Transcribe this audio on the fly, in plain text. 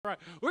right.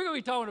 We're going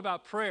to be talking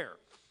about prayer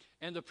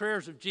and the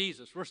prayers of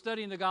Jesus. We're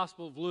studying the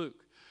Gospel of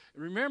Luke.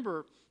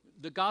 Remember,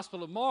 the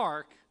Gospel of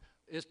Mark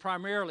is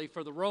primarily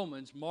for the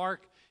Romans.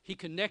 Mark, he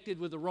connected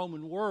with the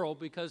Roman world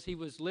because he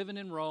was living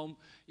in Rome.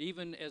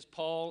 Even as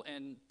Paul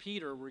and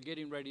Peter were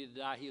getting ready to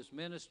die, he was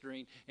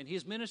ministering. And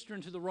he's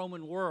ministering to the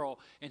Roman world,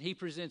 and he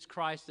presents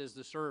Christ as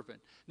the servant.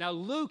 Now,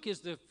 Luke is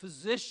the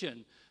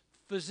physician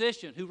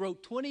who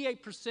wrote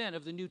 28%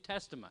 of the New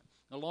Testament,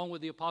 along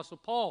with the Apostle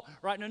Paul,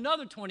 writing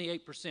another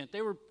 28%.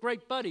 They were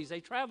great buddies. They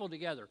traveled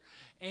together.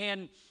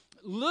 And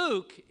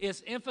Luke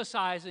is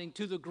emphasizing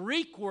to the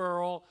Greek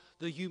world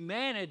the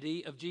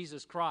humanity of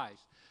Jesus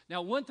Christ.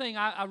 Now, one thing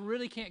I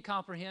really can't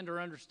comprehend or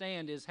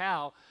understand is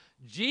how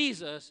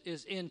Jesus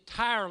is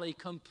entirely,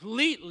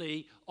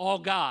 completely all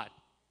God.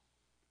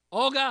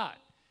 All God.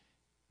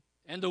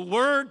 And the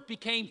Word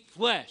became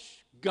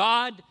flesh.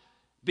 God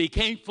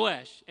became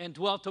flesh and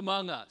dwelt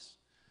among us.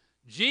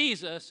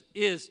 Jesus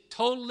is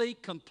totally,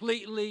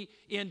 completely,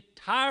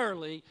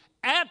 entirely,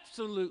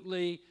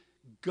 absolutely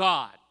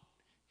God.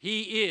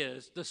 He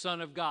is the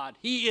Son of God.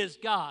 He is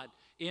God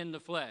in the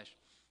flesh.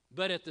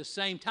 But at the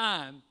same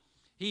time,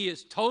 he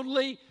is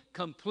totally,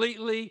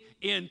 completely,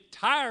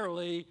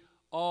 entirely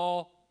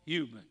all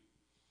human.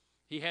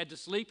 He had to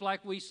sleep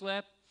like we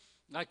slept,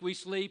 like we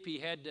sleep. He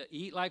had to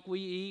eat like we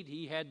eat.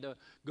 He had to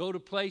go to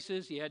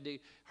places. He had to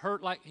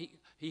hurt like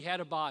he had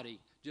a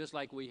body just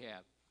like we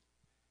have.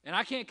 And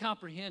I can't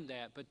comprehend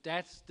that, but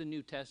that's the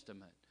New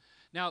Testament.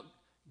 Now,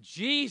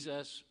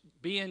 Jesus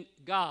being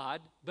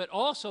God, but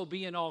also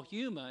being all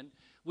human,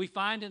 we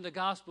find in the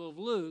Gospel of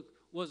Luke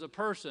was a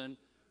person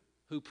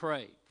who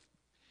prayed.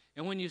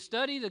 And when you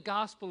study the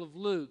Gospel of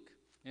Luke,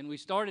 and we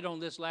started on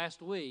this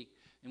last week,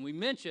 and we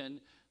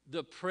mentioned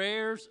the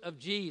prayers of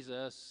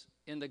Jesus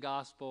in the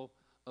Gospel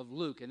of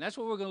Luke. And that's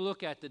what we're going to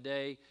look at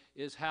today,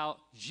 is how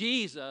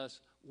Jesus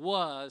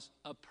was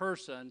a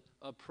person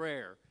of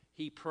prayer.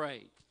 He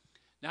prayed.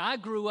 Now, I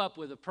grew up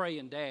with a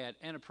praying dad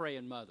and a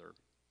praying mother.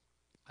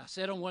 I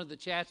said on one of the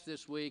chats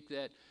this week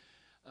that,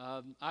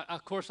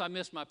 of course, I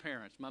miss my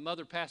parents. My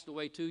mother passed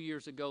away 2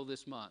 years ago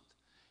this month.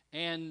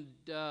 And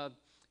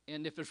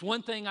if there's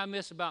one thing I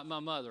miss about my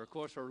mother, of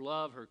course, her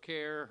love, her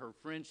care, her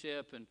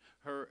friendship, and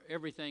her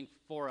everything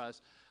for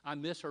us, I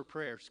miss her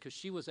prayers because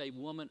she was a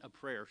woman of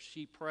prayer.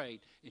 She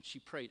prayed, and she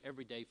prayed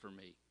every day for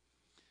me.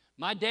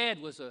 My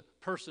dad was a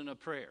person of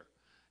prayer.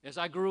 As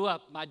I grew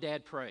up, my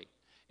dad prayed,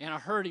 and I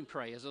heard him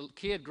pray. As a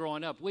kid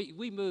growing up,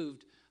 we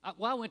moved.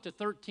 I went to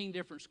 13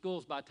 different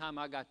schools by the time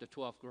I got to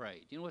 12th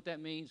grade. You know what that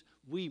means?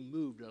 We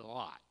moved a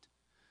lot.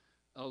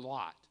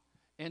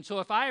 And so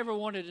if I ever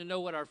wanted to know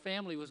what our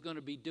family was going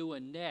to be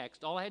doing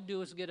next, all I had to do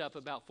was get up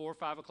about 4 or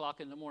 5 o'clock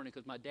in the morning,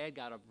 because my dad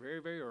got up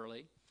very, very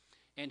early,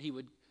 and he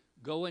would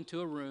go into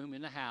a room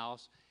in the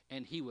house,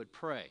 and he would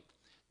pray.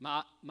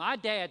 My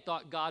dad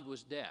thought God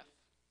was deaf.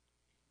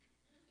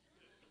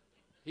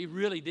 He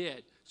really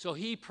did. So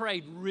he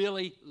prayed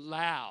really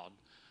loud.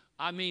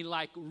 I mean,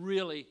 like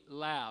really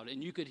loud.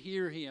 And you could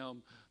hear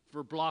him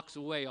for blocks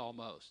away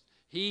almost.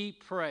 He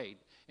prayed,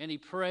 and he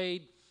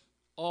prayed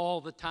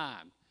all the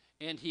time.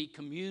 And he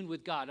communed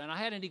with God. And I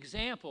had an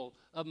example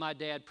of my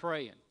dad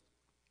praying.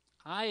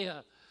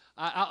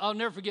 I'll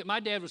never forget, my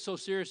dad was so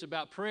serious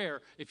about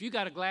prayer. If you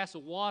got a glass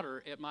of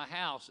water at my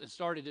house and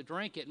started to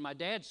drink it, and my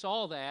dad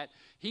saw that,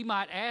 he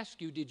might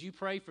ask you, did you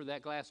pray for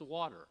that glass of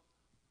water?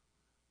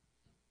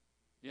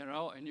 You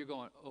know, and you're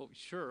going, oh,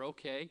 sure,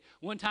 okay.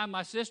 One time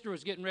my sister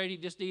was getting ready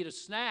just to eat a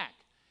snack,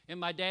 and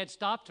my dad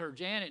stopped her,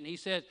 Janet, and he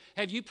said,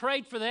 have you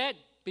prayed for that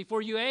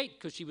before you ate?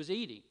 Because she was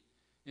eating.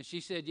 And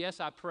she said, yes,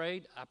 I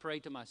prayed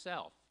to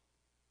myself.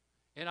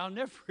 And I'll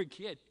never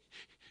forget,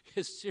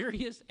 as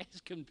serious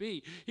as can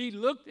be, he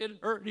looked at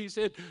her and he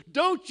said,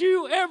 don't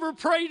you ever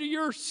pray to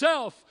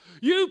yourself.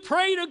 You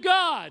pray to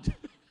God.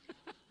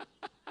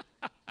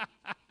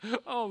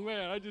 Oh,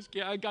 man,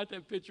 I got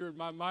that picture in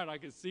my mind. I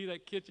could see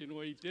that kitchen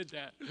when he did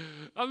that.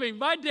 I mean,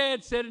 my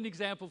dad set an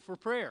example for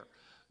prayer.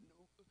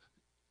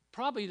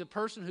 Probably the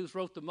person who's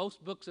wrote the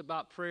most books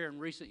about prayer in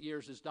recent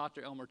years is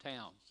Dr. Elmer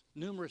Towns.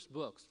 Numerous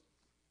books.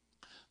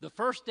 The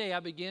first day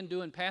I began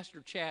doing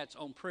pastor chats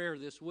on prayer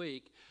this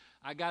week,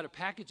 I got a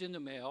package in the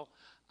mail.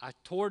 I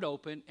tore it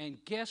open, and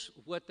guess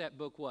what that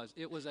book was?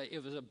 What was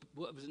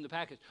in the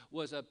package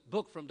was a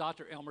book from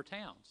Dr. Elmer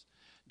Towns.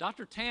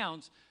 Dr.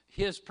 Towns,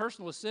 his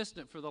personal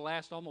assistant for the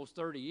last almost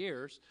 30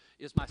 years,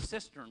 is my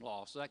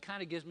sister-in-law. So that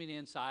kind of gives me the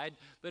inside.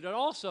 But it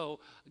also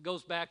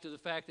goes back to the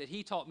fact that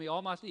he taught me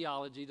all my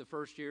theology the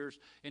first years,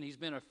 and he's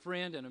been a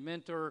friend and a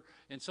mentor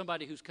and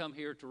somebody who's come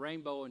here to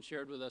Rainbow and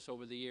shared with us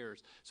over the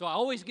years. So I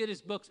always get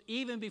his books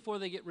even before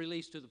they get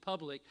released to the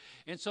public.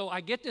 And so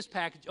I get this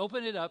package,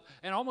 open it up,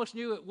 and I almost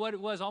knew what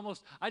it was.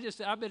 I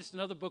bet it's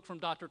another book from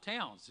Dr.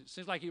 Towns. It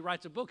seems like he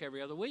writes a book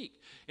every other week.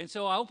 And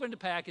so I opened the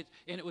package,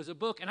 and it was a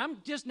book. And I'm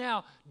just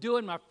now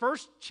doing my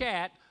first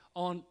chat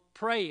on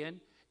praying,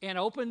 and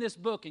I opened this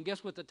book, and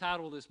guess what the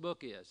title of this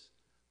book is?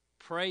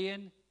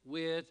 Praying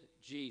with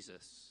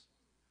Jesus.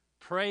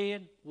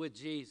 Praying with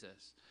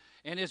Jesus.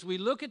 And as we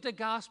look at the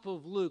Gospel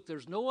of Luke,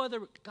 there's no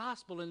other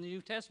gospel in the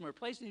New Testament or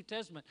place in the New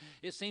Testament.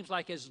 It seems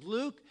like as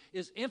Luke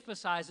is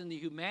emphasizing the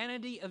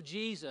humanity of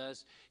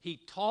Jesus, he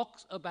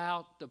talks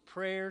about the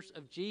prayers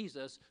of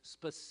Jesus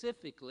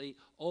specifically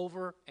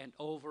over and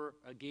over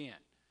again.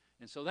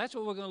 And so that's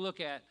what we're going to look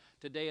at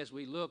today as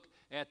we look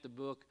at the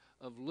book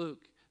of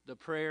Luke, the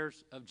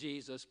prayers of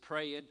Jesus,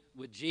 praying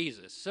with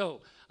Jesus.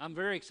 So I'm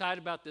very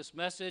excited about this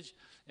message,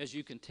 as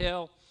you can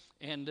tell.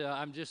 And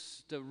I'm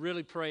just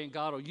really praying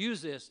God will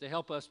use this to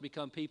help us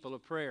become people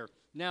of prayer.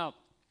 Now,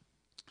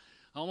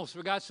 I almost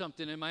forgot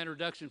something in my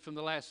introduction from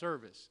the last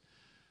service.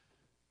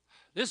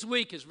 This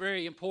week is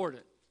very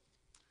important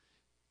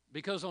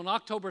because on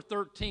October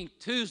 13th,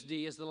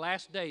 Tuesday, is the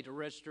last day to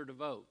register to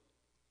vote.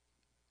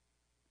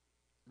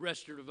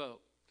 Register to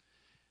vote.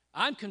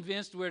 I'm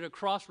convinced we're at a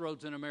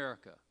crossroads in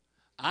America.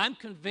 I'm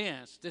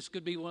convinced this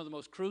could be one of the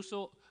most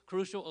crucial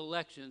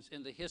elections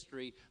in the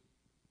history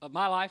of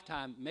my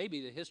lifetime,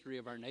 maybe the history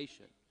of our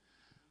nation.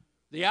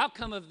 The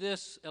outcome of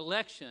this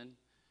election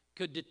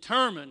could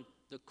determine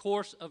the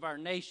course of our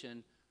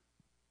nation,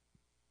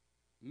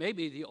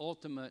 maybe the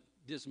ultimate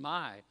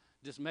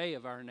dismay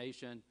of our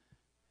nation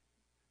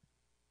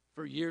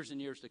for years and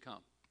years to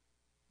come.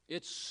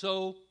 It's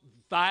so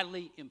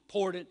vitally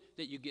important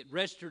that you get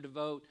registered to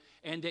vote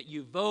and that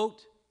you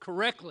vote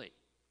correctly,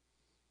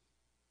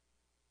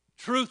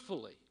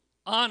 truthfully,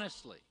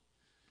 honestly.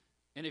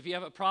 And if you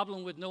have a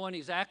problem with knowing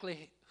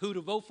exactly who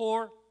to vote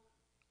for,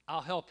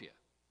 I'll help you.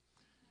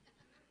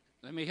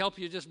 Let me help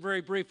you just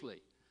very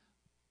briefly.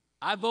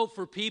 I vote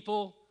for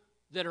people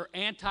that are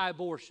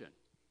anti-abortion.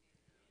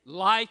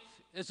 Life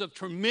is of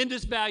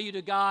tremendous value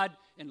to God,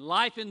 and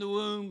life in the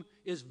womb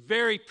is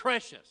very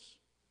precious.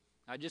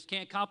 I just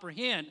can't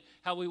comprehend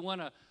how we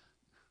want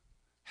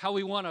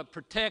to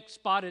protect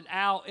spotted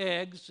owl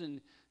eggs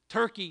and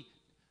turkey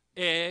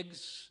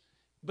eggs,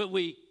 but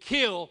we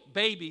kill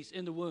babies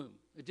in the womb.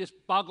 It just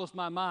boggles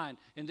my mind,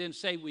 and then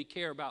say we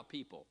care about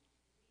people.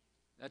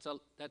 That's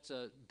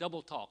a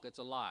double talk. That's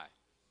a lie.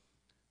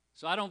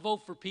 So I don't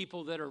vote for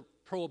people that are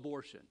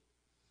pro-abortion.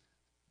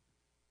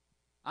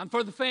 I'm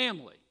for the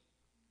family.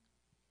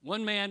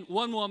 One man,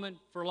 one woman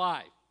for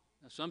life.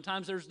 Now,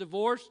 sometimes there's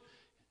divorce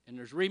and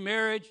there's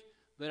remarriage,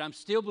 but I'm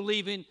still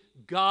believing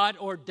God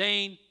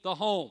ordained the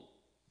home.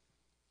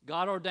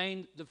 God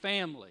ordained the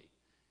family.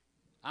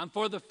 I'm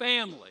for the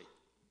family.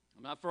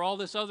 I'm not for all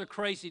this other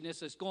craziness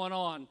that's going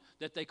on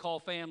that they call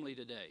family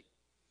today.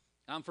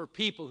 I'm for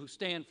people who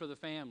stand for the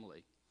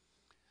family.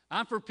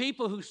 I'm for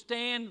people who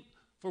stand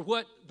for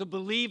what the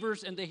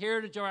believers and the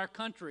heritage of our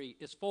country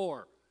is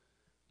for.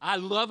 I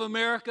love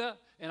America,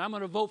 and I'm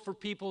going to vote for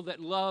people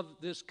that love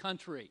this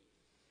country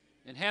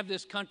and have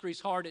this country's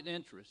heart and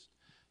interest.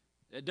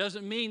 It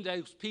doesn't mean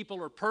those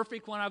people are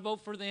perfect when I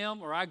vote for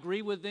them or I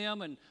agree with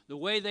them and the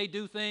way they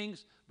do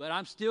things, but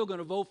I'm still going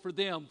to vote for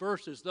them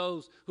versus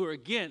those who are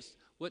against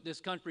what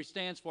this country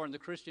stands for and the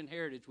Christian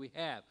heritage we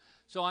have.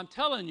 So I'm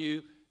telling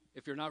you,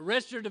 if you're not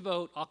registered to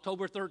vote,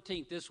 October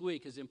 13th this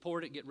week is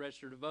important. Get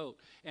registered to vote.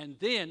 And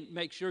then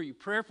make sure you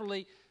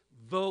prayerfully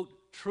vote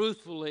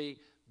truthfully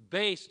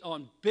based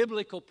on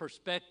biblical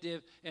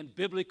perspective and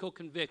biblical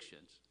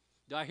convictions.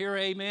 Do I hear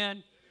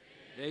amen?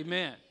 Amen.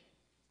 Amen.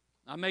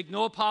 I make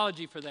no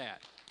apology for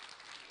that.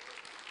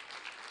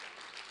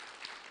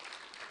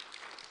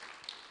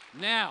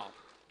 Now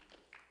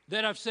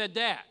that I've said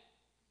that,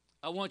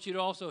 I want you to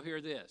also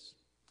hear this.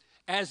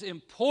 As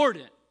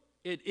important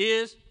it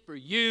is for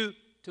you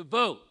to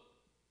vote,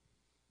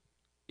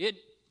 it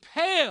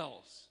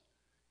pales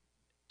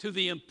to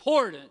the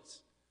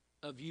importance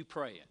of you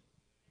praying.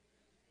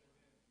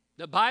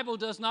 The Bible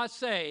does not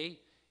say,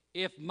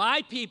 if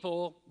my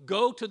people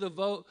go to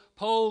the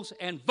polls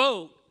and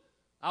vote,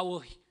 I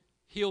will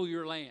heal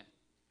your land.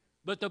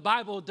 But the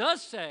Bible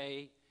does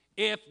say,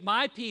 if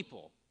my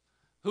people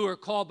who are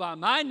called by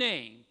my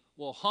name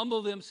will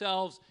humble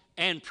themselves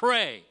and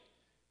pray,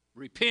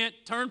 repent,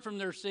 turn from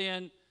their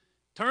sin,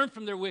 turn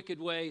from their wicked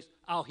ways,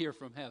 I'll hear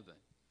from heaven.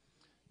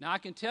 Now, I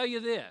can tell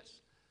you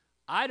this.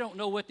 I don't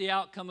know what the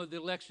outcome of the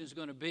election is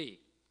going to be.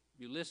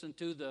 You listen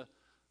to the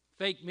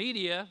fake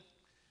media,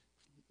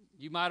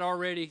 you might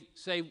already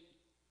say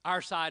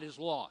our side is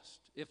lost,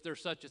 if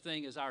there's such a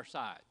thing as our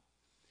side.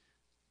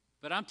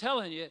 But I'm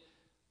telling you,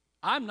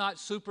 I'm not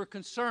super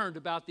concerned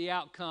about the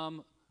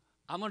outcome.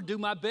 I'm going to do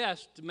my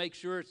best to make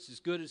sure it's as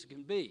good as it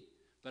can be.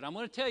 But I'm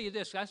going to tell you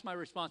this, that's my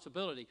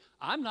responsibility.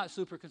 I'm not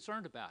super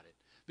concerned about it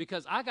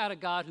because I got a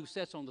God who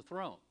sits on the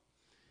throne.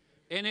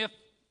 And if,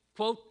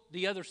 quote,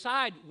 the other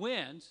side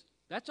wins,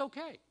 that's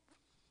okay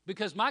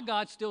because my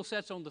God still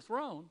sits on the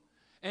throne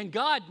and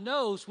God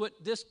knows what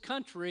this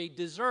country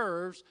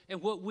deserves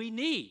and what we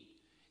need.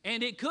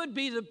 And it could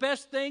be the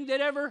best thing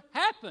that ever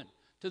happened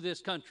to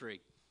this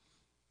country.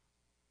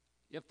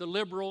 If the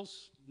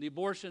liberals, the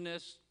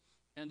abortionists,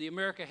 and the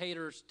America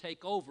haters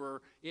take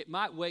over, it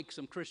might wake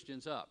some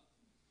Christians up.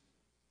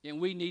 And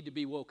we need to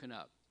be woken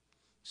up.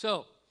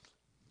 So,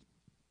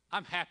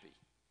 I'm happy.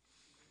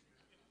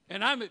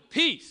 And I'm at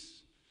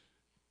peace.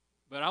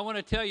 But I want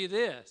to tell you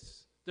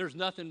this. There's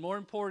nothing more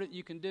important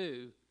you can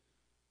do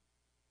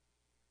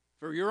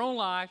for your own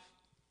life,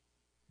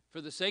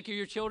 for the sake of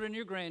your children and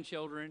your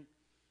grandchildren,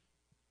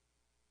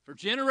 for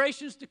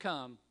generations to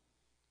come,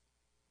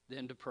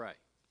 than to pray.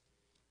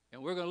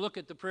 And we're going to look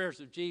at the prayers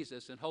of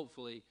Jesus and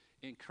hopefully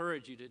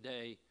encourage you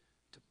today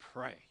to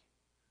pray.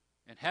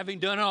 And having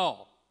done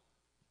all,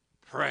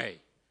 pray.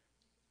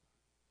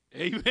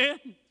 Amen?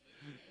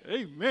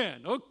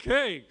 Amen.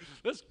 Okay,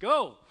 let's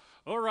go.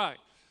 All right.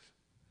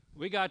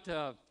 We got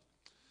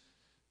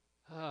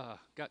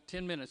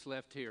 10 minutes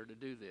left here to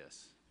do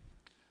this.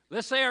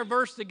 Let's say our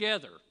verse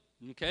together,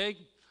 okay?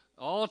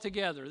 All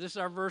together. This is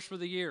our verse for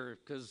the year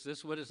because this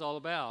is what it's all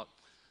about.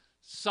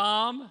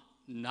 Psalm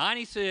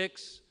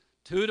 96,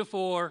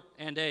 2-4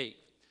 and 8.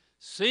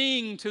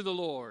 Sing to the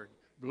Lord,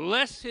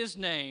 bless his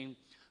name,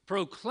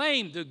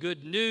 proclaim the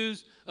good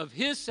news of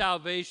his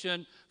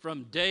salvation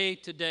from day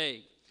to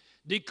day.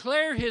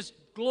 Declare his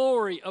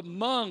glory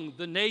among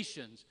the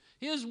nations,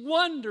 his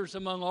wonders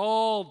among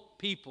all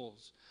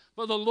peoples.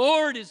 For the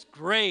Lord is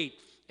great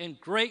and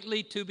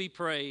greatly to be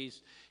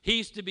praised.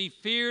 He's to be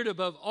feared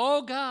above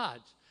all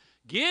gods.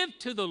 Give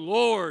to the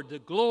Lord the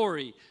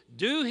glory,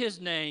 due his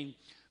name,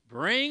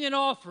 bring an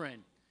offering.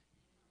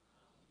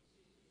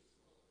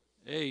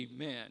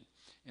 Amen.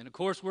 And of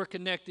course, we're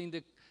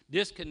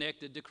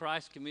disconnected to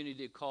Christ's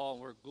community call,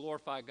 and we're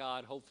glorify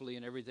God, hopefully,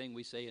 in everything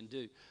we say and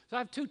do. So I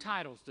have two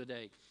titles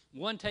today.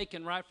 One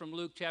taken right from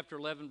Luke chapter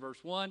 11,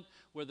 verse 1,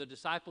 where the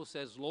disciple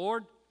says,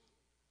 Lord,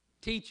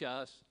 teach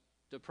us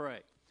to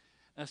pray.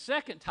 A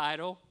second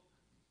title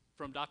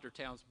from Dr.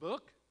 Towns'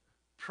 book,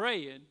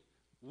 Praying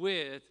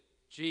with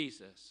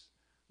Jesus.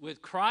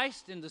 With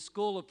Christ in the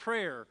School of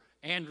Prayer,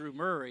 Andrew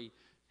Murray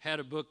had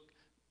a book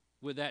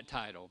with that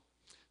title.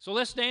 So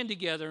let's stand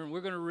together, and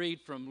we're going to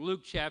read from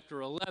Luke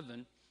chapter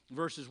 11,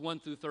 verses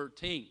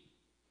 1-13.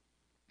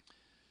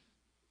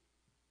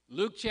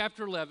 Luke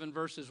chapter 11,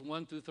 verses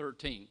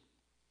 1-13.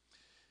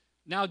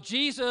 Now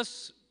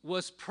Jesus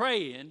was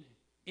praying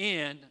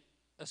in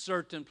a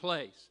certain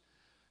place.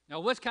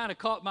 Now what's kind of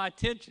caught my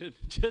attention,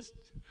 just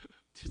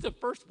the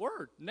first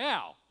word,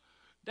 now.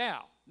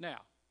 I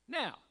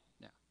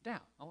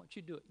want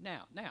you to do it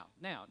now.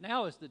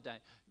 Now is the day.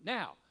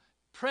 Now,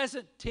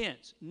 present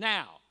tense,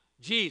 now,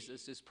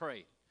 Jesus is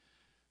praying.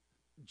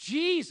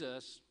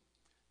 Jesus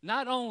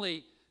not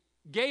only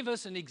gave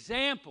us an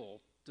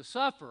example to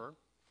suffer,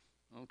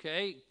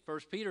 okay, 1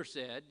 Peter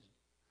said,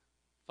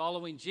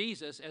 following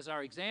Jesus as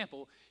our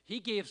example, he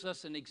gives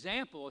us an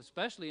example,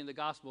 especially in the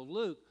Gospel of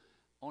Luke,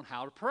 on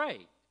how to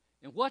pray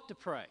and what to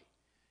pray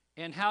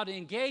and how to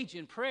engage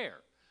in prayer.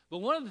 But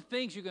one of the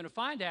things you're going to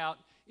find out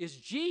is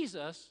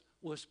Jesus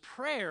was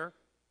prayer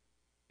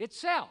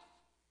itself.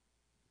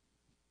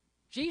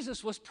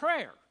 Jesus was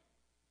prayer.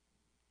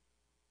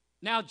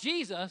 Now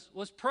Jesus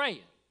was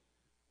praying.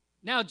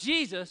 Now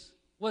Jesus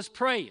was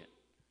praying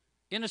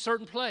in a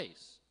certain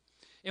place.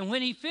 And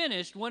when he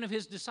finished, one of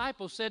his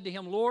disciples said to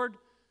him, Lord,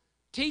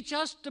 teach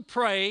us to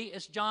pray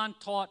as John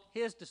taught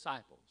his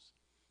disciples.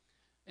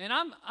 And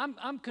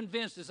I'm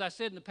convinced, as I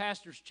said in the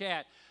pastor's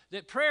chat,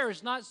 that prayer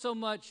is not so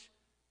much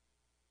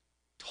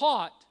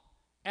taught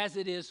as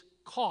it is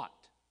caught.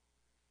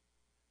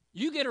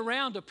 You get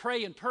around to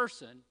pray in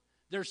person,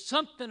 there's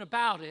something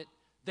about it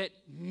that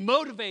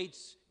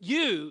motivates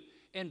you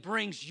and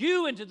brings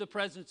you into the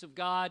presence of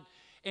God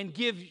and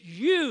gives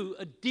you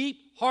a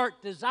deep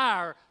heart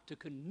desire to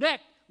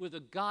connect with the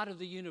God of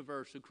the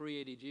universe who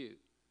created you.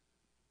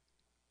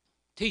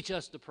 Teach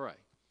us to pray.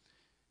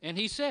 And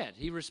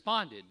he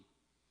responded,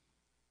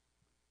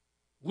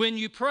 when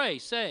you pray,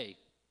 say,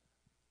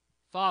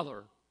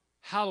 Father,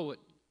 hallowed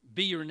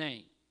be your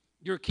name.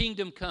 Your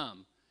kingdom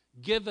come.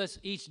 Give us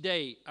each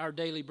day our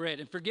daily bread.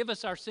 And forgive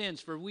us our sins,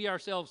 for we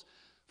ourselves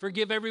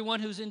forgive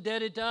everyone who's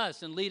indebted to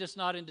us, and lead us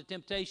not into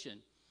temptation.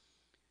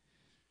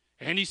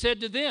 And he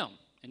said to them,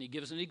 and he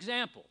gives an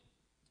example,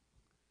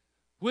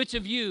 which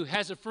of you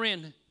has a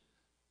friend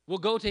will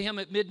go to him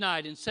at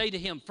midnight and say to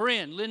him,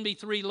 friend, lend me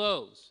 3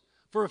 loaves.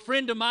 For a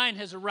friend of mine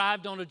has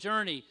arrived on a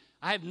journey.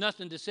 I have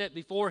nothing to set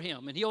before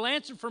him. And he'll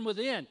answer from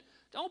within,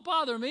 don't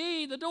bother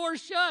me. The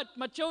door's shut.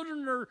 My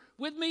children are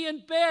with me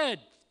in bed.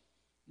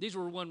 These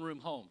were one-room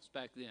homes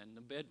back then.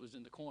 The bed was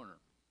in the corner.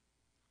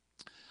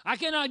 I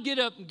cannot get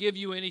up and give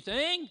you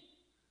anything.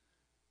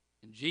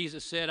 And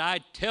Jesus said, I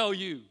tell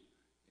you,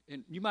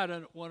 and you might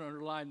want to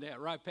underline that,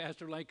 right,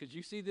 Pastor Lane, because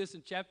you see this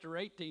in chapter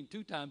 18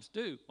 2 times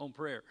 2 on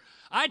prayer.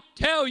 I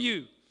tell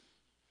you,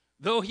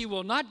 though he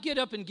will not get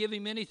up and give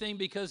him anything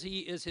because he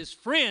is his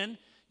friend,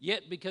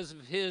 yet because of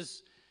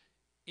his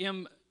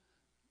impudence,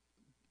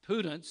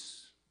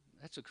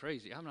 that's a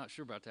crazy, I'm not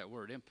sure about that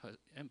word,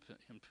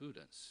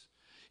 impudence.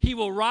 He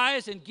will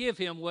rise and give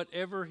him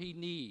whatever he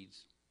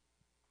needs.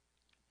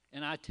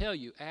 And I tell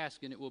you,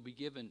 ask and it will be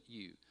given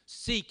you.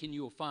 Seek and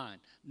you will find.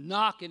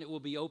 Knock and it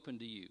will be opened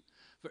to you.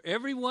 For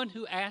everyone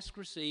who asks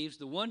receives,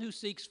 the one who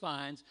seeks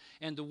finds,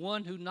 and the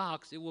one who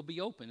knocks it will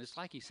be open. It's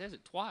like he says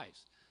it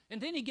twice.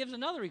 And then he gives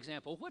another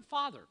example. What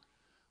father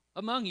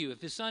among you, if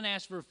his son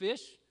asks for a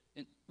fish,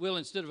 will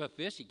instead of a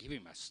fish, he give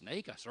him a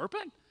snake, a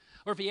serpent?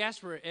 Or if he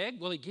asks for an egg,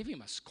 will he give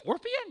him a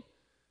scorpion?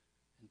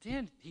 And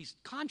then he's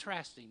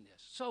contrasting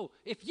this. So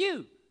if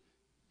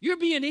you're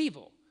being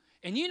evil,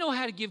 and you know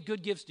how to give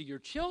good gifts to your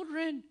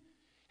children,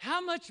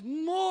 how much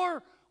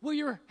more will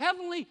your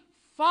heavenly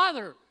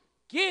Father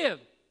give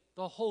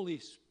the Holy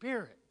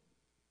Spirit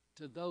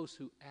to those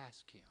who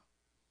ask him?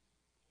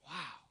 Wow.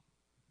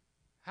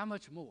 How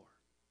much more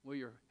will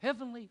your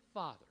heavenly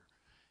Father,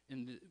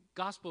 in the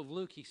Gospel of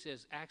Luke, he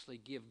says, actually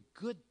give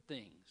good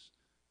things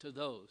to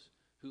those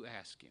who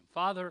ask him.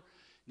 Father,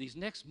 these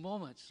next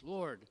moments,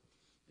 Lord,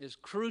 as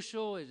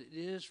crucial as it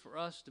is for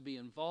us to be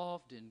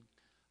involved in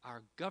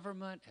our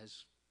government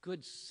as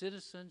good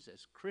citizens,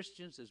 as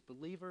Christians, as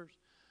believers,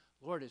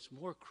 Lord, it's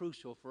more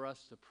crucial for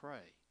us to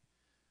pray.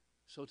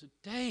 So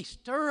today,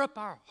 stir up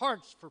our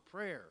hearts for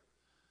prayer,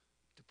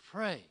 to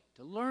pray,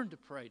 to learn to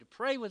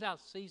pray without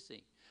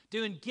ceasing,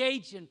 to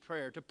engage in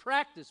prayer, to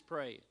practice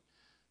praying,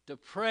 to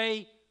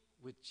pray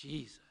with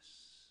Jesus,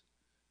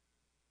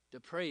 to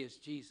pray as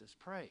Jesus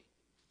prayed,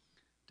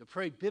 to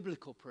pray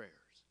biblical prayers.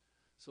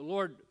 So,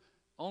 Lord,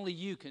 only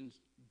you can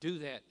do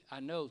that,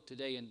 I know,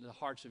 today in the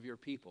hearts of your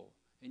people.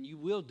 And you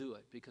will do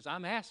it because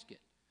I'm asking,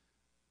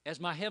 as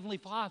my Heavenly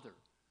Father,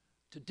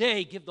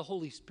 today give the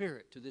Holy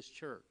Spirit to this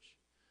church,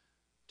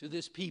 to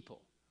this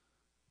people,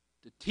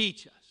 to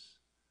teach us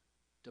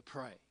to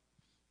pray.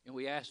 And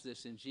we ask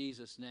this in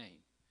Jesus' name.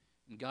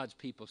 And God's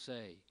people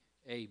say,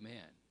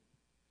 amen.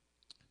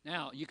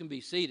 Now, you can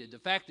be seated. The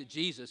fact that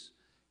Jesus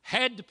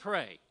had to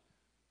pray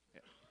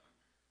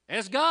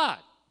as God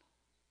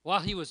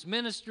while he was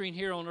ministering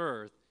here on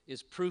earth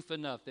is proof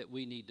enough that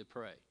we need to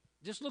pray.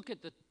 Just look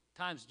at the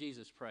times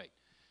Jesus prayed.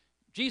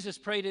 Jesus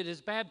prayed at his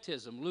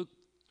baptism, Luke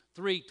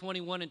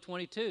 3:21 and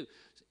 22.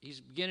 He's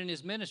beginning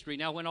his ministry.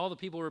 Now, when all the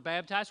people were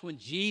baptized, when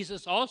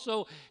Jesus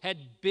also had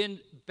been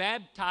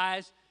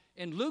baptized,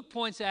 and Luke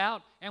points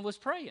out, and was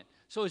praying.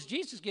 So as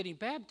Jesus getting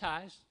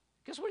baptized,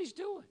 guess what he's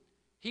doing?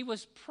 He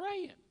was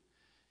praying.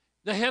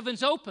 The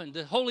heavens opened.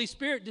 The Holy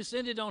Spirit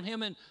descended on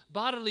him in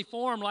bodily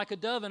form like a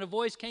dove, and a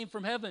voice came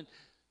from heaven.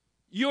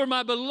 You're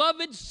my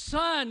beloved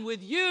Son.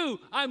 With you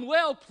I'm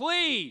well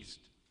pleased.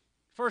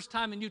 First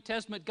time in New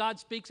Testament God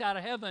speaks out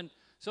of heaven,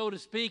 so to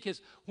speak,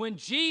 is when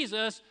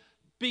Jesus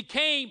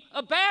became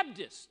a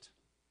Baptist.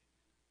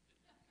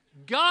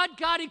 God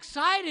got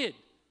excited.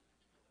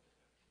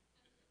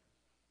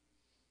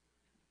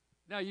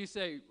 Now you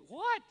say,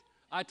 what?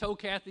 I told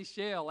Kathy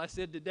Shell, I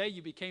said, today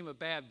you became a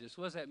Baptist.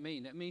 What does that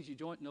mean? That means you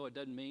joined? No, it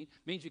doesn't mean.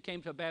 It means you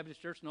came to a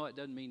Baptist church? No, it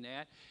doesn't mean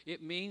that.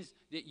 It means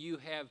that you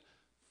have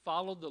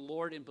followed the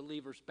Lord in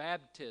believer's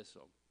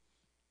baptism.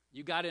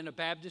 You got in a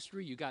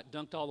baptistry, you got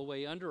dunked all the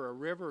way under a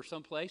river or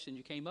someplace, and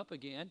you came up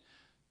again.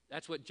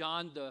 That's what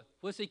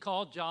what's he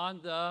called? John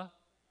the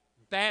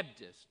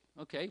Baptist.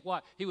 Okay,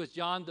 why? He was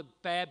John the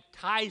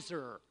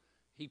Baptizer.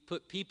 He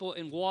put people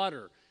in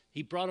water.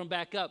 He brought them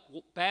back up.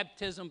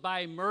 Baptism by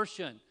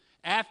immersion.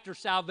 After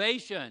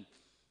salvation,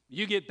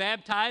 you get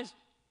baptized,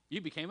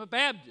 you became a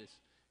Baptist.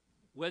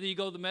 Whether you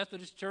go to the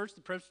Methodist church,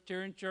 the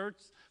Presbyterian church,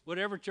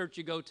 whatever church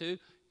you go to,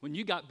 when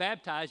you got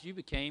baptized, you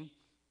became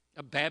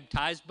a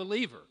baptized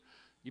believer.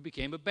 You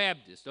became a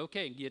Baptist.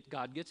 Okay, and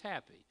God gets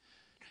happy.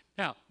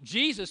 Now,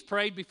 Jesus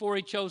prayed before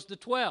he chose the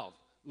 12.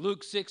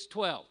 Luke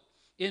 6:12.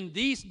 In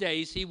these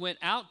days, he went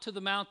out to the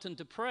mountain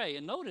to pray.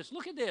 And notice,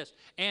 look at this.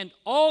 And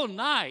all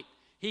night,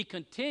 he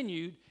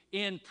continued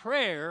in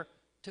prayer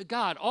to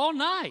God. All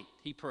night,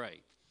 he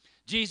prayed.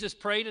 Jesus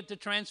prayed at the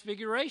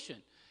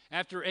Transfiguration.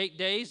 After 8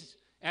 days,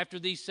 after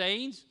these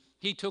sayings,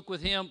 he took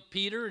with him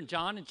Peter and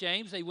John and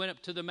James. They went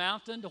up to the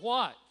mountain to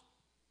what?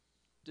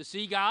 To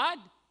see God?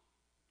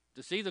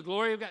 To see the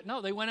glory of God?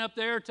 No, they went up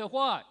there to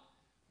what?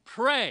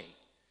 Pray.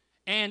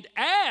 And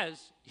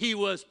as he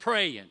was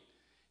praying,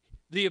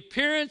 the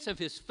appearance of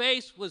his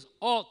face was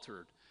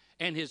altered,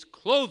 and his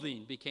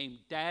clothing became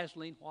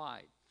dazzling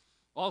white.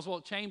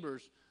 Oswald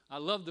Chambers, I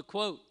love the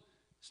quote.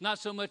 It's not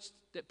so much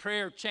that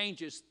prayer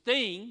changes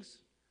things,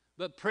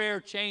 but prayer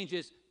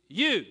changes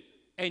you,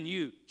 and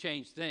you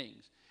change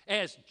things.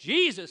 As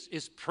Jesus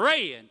is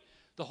praying,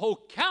 the whole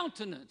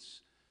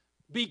countenance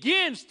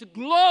begins to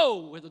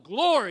glow with the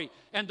glory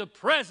and the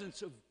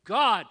presence of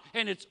God,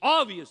 and it's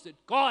obvious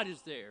that God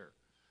is there.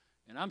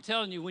 And I'm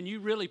telling you, when you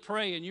really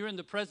pray and you're in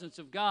the presence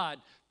of God,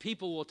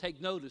 people will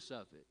take notice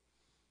of it.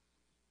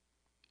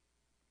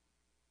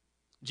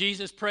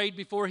 Jesus prayed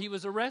before he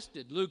was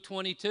arrested, Luke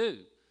 22.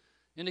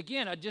 And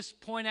again, I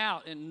just point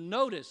out and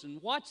notice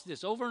and watch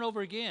this over and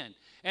over again.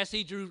 As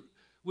he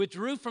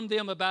withdrew from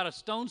them about a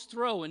stone's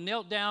throw and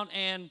knelt down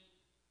and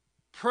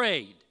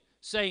prayed,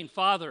 saying,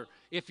 Father,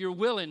 if you're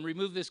willing,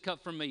 remove this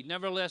cup from me.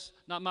 Nevertheless,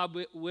 not my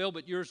will,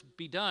 but yours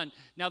be done.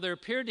 Now there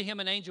appeared to him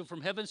an angel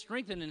from heaven,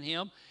 strengthening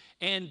him,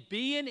 and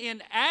being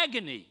in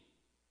agony,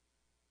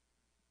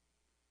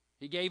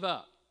 he gave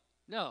up.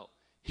 No,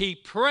 he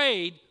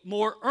prayed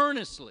more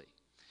earnestly,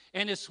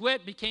 and his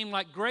sweat became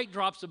like great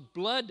drops of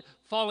blood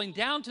falling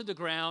down to the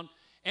ground.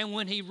 And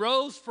when he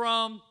rose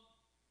from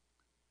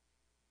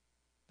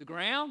the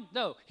ground,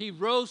 he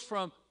rose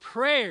from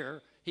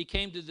prayer, he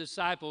came to the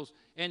disciples,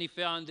 and he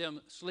found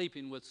them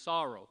sleeping with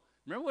sorrow.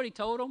 Remember what he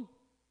told them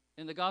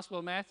in the Gospel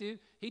of Matthew?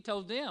 He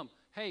told them,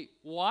 Hey,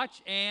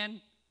 watch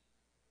and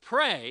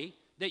pray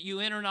that you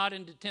enter not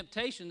into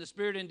temptation. The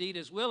spirit indeed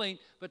is willing,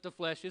 but the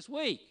flesh is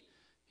weak.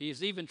 He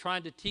is even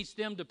trying to teach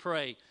them to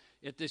pray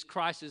at this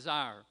crisis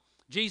hour.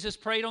 Jesus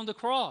prayed on the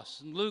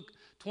cross. In Luke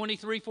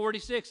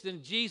 23:46,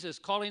 then Jesus,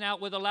 calling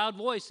out with a loud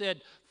voice,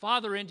 said,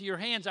 Father, into your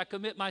hands I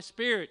commit my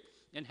spirit.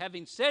 And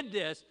having said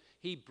this,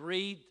 he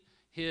breathed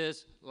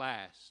his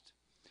last.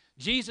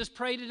 Jesus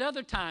prayed at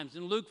other times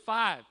in Luke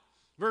 5,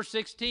 verse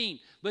 16,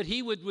 but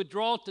he would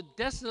withdraw to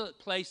desolate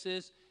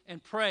places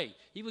and pray.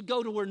 He would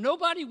go to where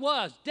nobody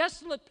was,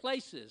 desolate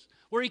places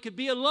where he could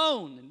be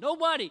alone and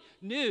nobody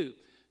knew.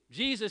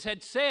 Jesus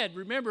had said,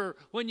 remember,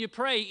 when you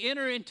pray,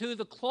 enter into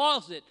the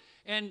closet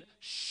and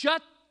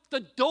shut the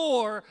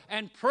door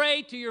and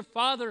pray to your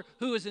Father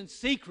who is in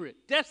secret.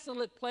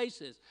 Desolate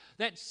places,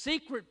 that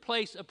secret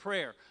place of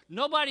prayer.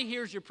 Nobody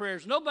hears your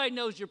prayers. Nobody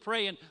knows you're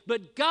praying,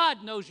 but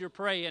God knows you're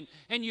praying.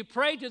 And you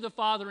pray to the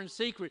Father in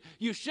secret.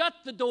 You shut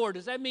the door.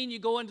 Does that mean you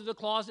go into the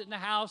closet in the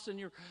house and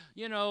you're,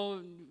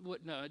 no,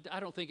 I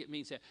don't think it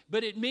means that.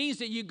 But it means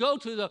that you go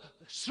to the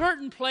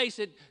certain place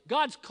that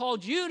God's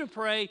called you to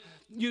pray.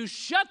 You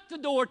shut the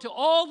door to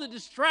all the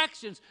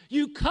distractions.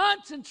 You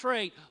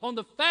concentrate on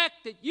the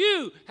fact that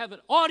you have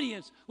an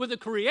audience with the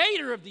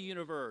creator of the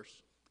universe.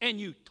 And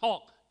you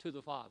talk to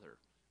the Father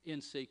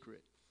in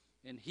secret.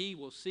 And he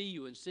will see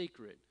you in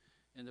secret.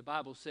 And the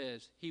Bible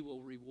says he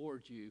will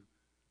reward you.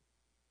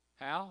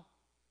 How?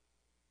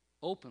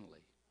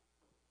 Openly.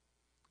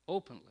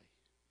 Openly.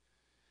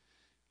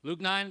 Luke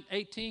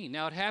 9:18.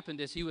 Now it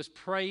happened as he was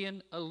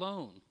praying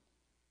alone.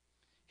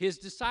 His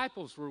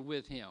disciples were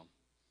with him.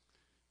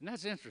 And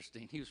that's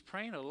interesting. He was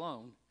praying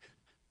alone.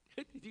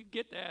 Did you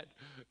get that?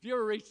 If you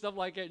ever read stuff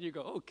like that and you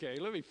go, okay,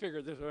 let me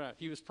figure this out.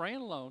 He was praying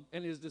alone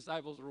and his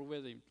disciples were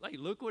with him. Hey,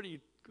 look what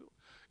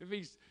if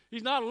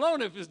he's not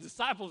alone if his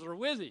disciples are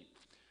with him.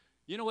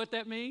 You know what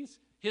that means?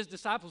 His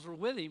disciples were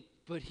with him,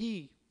 but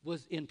he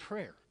was in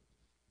prayer.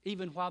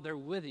 Even while they're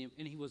with him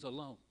and he was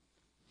alone.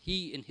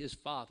 He and his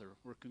Father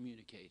were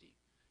communicating,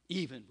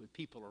 even with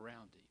people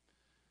around him.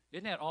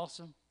 Isn't that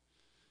awesome?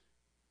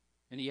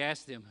 And he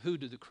asked them, who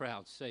do the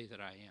crowd say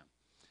that I am?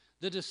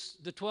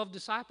 The 12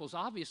 disciples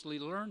obviously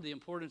learned the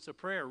importance of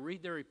prayer.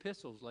 Read their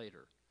epistles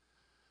later.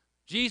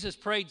 Jesus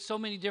prayed so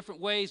many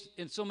different ways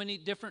in so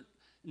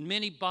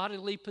many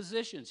bodily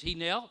positions. He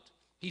knelt,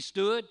 he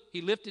stood,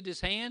 he lifted his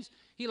hands,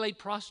 he laid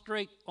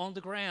prostrate on the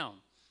ground.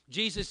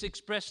 Jesus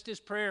expressed his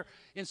prayer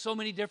in so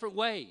many different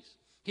ways.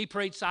 He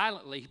prayed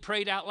silently, he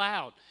prayed out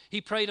loud,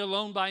 he prayed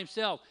alone by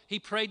himself, he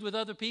prayed with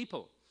other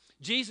people.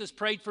 Jesus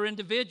prayed for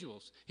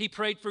individuals. He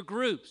prayed for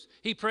groups.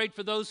 He prayed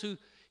for those who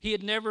he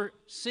had never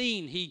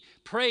seen. He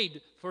prayed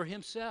for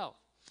himself.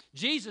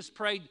 Jesus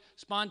prayed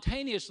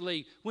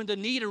spontaneously when the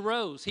need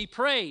arose. He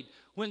prayed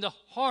when the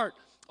heart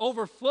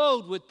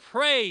overflowed with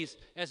praise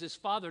as his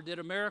Father did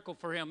a miracle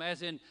for him,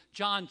 as in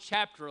John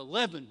chapter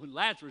 11 when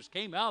Lazarus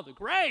came out of the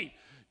grave.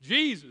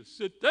 Jesus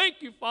said,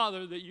 thank you,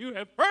 Father, that you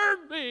have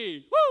heard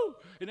me,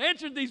 and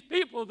answered these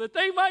people that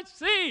they might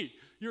see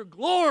your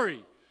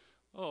glory.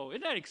 Oh,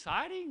 isn't that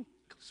exciting?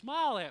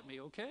 Smile at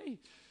me, okay?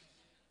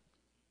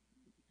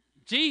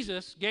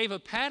 Jesus gave a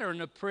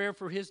pattern of prayer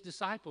for his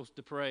disciples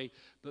to pray,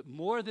 but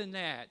more than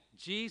that,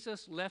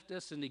 Jesus left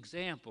us an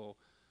example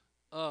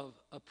of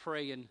a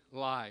praying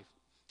life.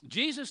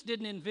 Jesus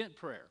didn't invent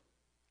prayer.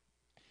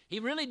 He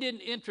really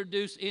didn't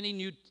introduce any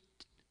new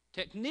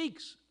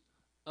techniques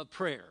of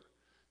prayer.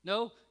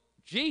 No,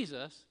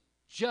 Jesus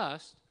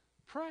just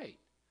prayed.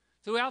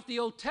 Throughout the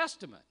Old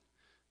Testament,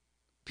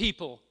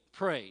 people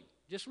prayed.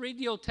 Just read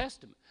the Old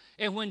Testament.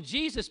 And when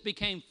Jesus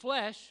became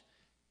flesh,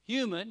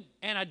 human,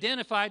 and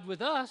identified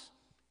with us,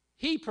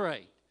 he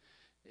prayed.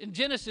 In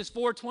Genesis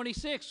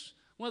 4:26,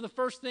 one of the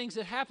first things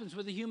that happens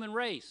with the human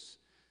race,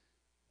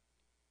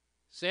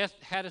 Seth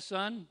had a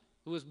son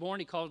who was born.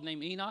 He called his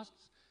name Enos.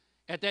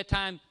 At that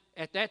time,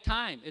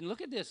 and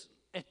look at this,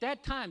 at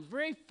that time,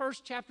 very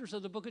first chapters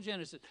of the book of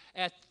Genesis,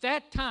 at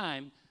that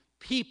time,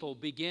 people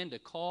began to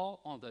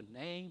call on the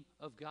name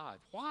of God.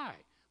 Why?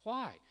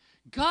 Why?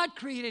 God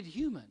created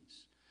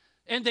humans,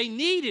 and they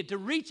needed to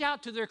reach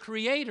out to their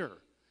Creator,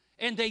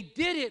 and they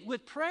did it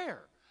with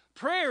prayer.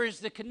 Prayer is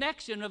the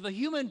connection of a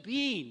human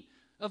being,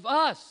 of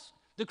us,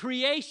 the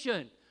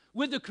creation,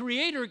 with the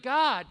Creator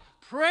God.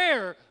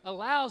 Prayer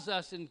allows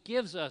us and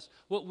gives us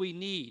what we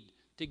need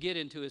to get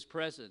into His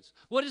presence.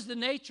 What is the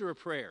nature of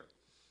prayer?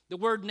 The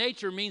word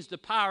nature means the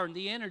power and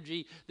the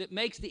energy that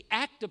makes the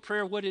act of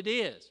prayer what it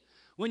is.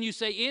 When you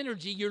say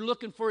energy, you're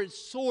looking for its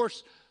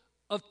source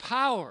of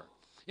power.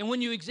 And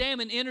when you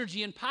examine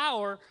energy and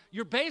power,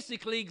 you're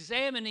basically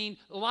examining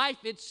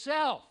life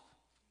itself.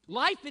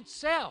 Life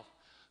itself.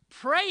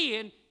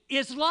 Praying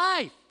is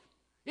life.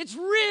 It's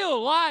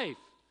real life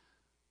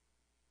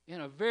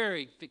in a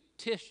very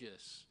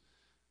fictitious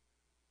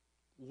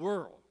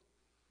world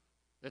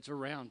that's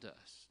around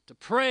us. To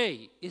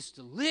pray is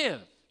to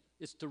live.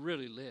 It's to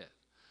really live.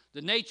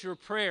 The nature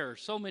of prayer,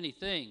 so many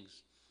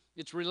things.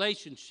 It's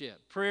relationship.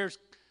 Prayer's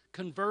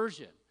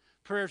conversion.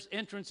 Prayer's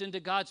entrance into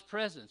God's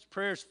presence.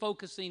 Prayer's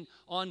focusing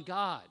on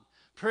God.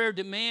 Prayer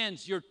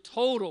demands your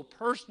total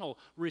personal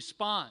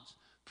response.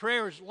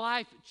 Prayer is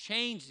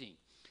life-changing.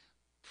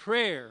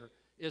 Prayer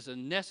is a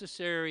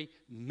necessary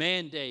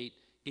mandate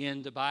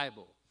in the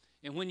Bible.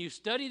 And when you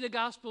study the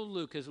Gospel of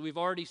Luke, as we've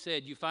already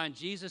said, you find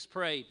Jesus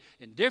prayed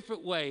in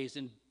different ways,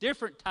 in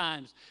different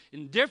times,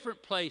 in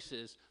different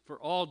places, for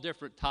all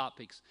different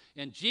topics.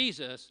 And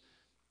Jesus,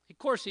 of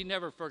course, he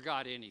never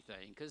forgot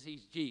anything because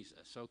he's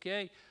Jesus,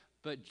 okay?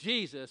 But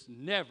Jesus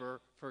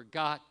never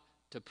forgot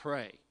to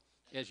pray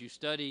as you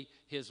study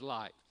his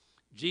life.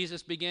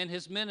 Jesus began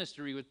his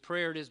ministry with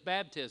prayer at his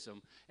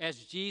baptism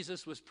as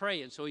Jesus was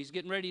praying. So he's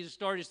getting ready to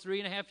start his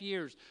 3.5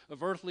 years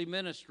of earthly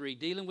ministry,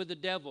 dealing with the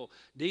devil,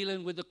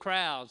 dealing with the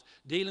crowds,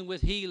 dealing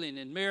with healing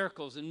and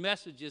miracles and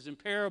messages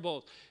and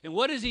parables. And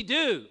what does he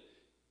do?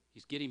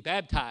 He's getting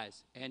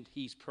baptized and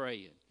he's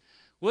praying.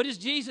 What is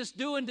Jesus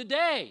doing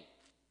today?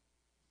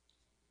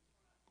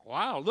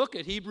 Wow, look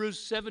at Hebrews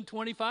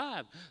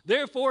 7:25.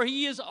 Therefore,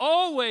 he is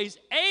always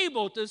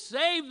able to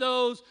save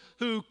those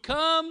who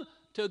come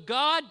to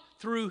God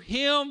through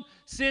him,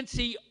 since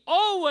he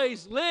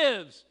always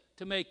lives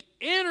to make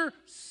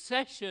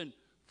intercession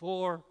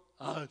for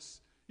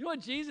us. You know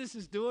what Jesus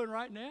is doing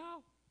right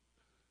now?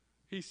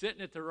 He's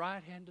sitting at the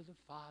right hand of the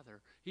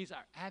Father. He's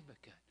our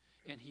advocate,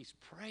 and he's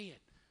praying.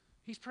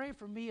 He's praying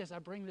for me as I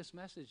bring this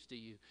message to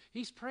you.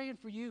 He's praying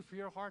for you, for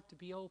your heart to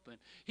be open.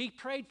 He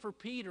prayed for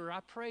Peter. I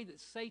pray that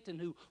Satan,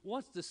 who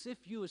wants to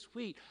sift you as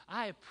wheat,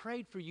 I have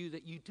prayed for you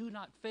that you do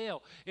not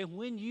fail. And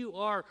when you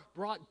are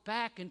brought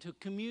back into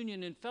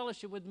communion and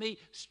fellowship with me,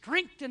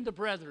 strengthen the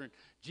brethren,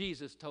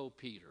 Jesus told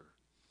Peter.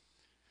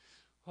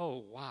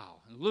 Oh,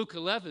 wow. In Luke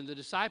 11, the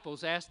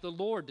disciples asked the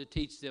Lord to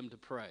teach them to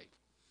pray.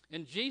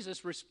 And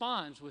Jesus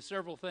responds with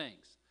several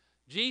things.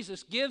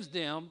 Jesus gives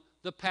them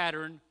the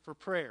pattern for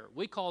prayer.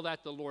 We call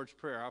that the Lord's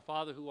Prayer. Our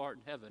Father who art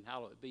in heaven,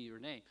 hallowed be your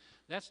name.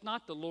 That's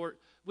not the Lord.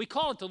 We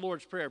call it the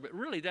Lord's Prayer, but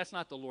really that's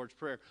not the Lord's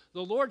Prayer.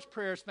 The Lord's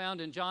Prayer is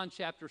found in John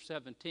chapter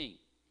 17.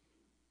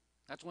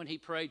 That's when he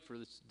prayed for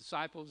the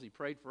disciples. He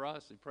prayed for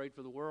us. He prayed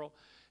for the world.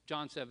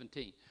 John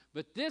 17.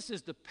 But this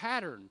is the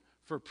pattern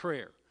for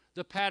prayer.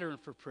 The pattern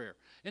for prayer.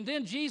 And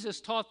then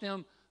Jesus taught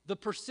them the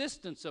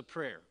persistence of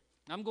prayer.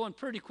 I'm going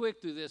pretty quick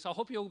through this. I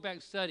hope you'll go back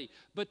and study.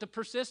 But the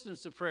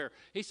persistence of prayer.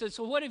 He said,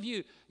 so what if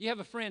you have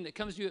a friend that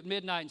comes to you at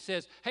midnight and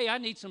says, hey, I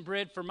need some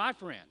bread for my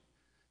friend.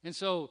 And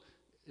so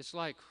it's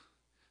like,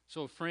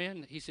 so a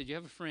friend, he said, you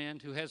have a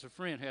friend who has a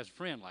friend who has a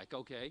friend. Like,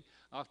 okay,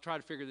 I'll try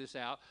to figure this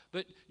out.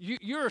 But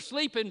you're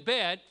asleep in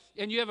bed,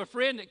 and you have a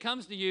friend that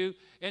comes to you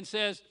and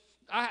says,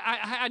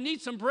 I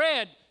need some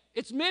bread.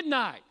 It's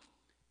midnight.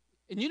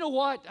 And you know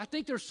what? I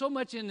think there's so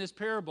much in this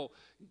parable.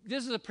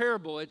 This is a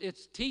parable.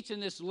 It's teaching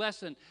this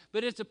lesson.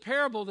 But it's a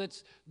parable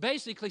that's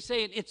basically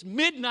saying it's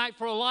midnight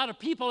for a lot of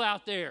people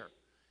out there.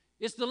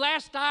 It's the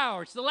last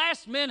hour. It's the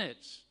last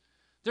minutes.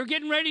 They're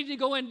getting ready to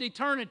go into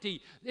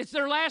eternity. It's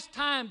their last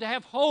time to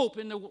have hope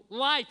in the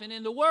life and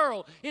in the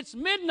world. It's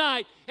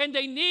midnight, and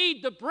they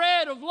need the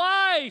bread of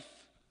life.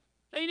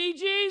 They need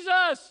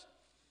Jesus.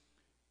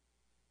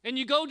 And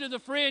you go to the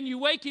friend, you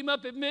wake him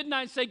up at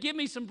midnight and say, give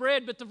me some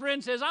bread. But the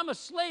friend says, I'm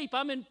asleep.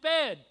 I'm in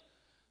bed.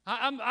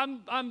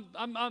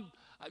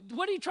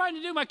 What are you trying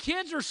to do? My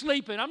kids are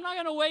sleeping. I'm not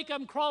going to wake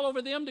up and crawl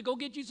over them to go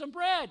get you some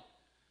bread.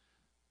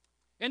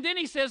 And then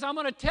he says, I'm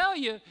going to tell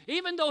you,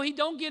 even though he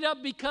don't get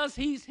up because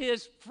he's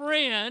his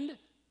friend,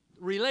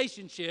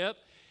 relationship,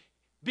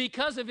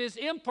 because of his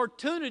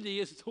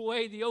importunity is the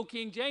way the old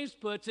King James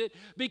puts it,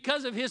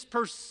 because of his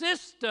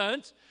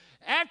persistence,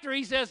 after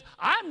he says,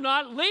 I'm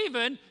not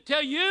leaving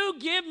till you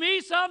give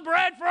me some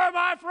bread for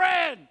my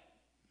friend.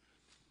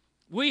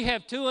 We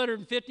have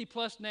 250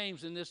 plus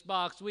names in this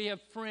box. We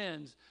have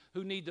friends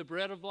who need the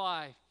bread of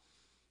life.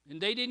 And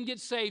they didn't get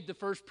saved the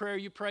first prayer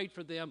you prayed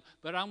for them.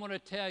 But I want to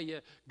tell you,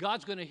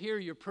 God's going to hear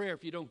your prayer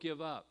if you don't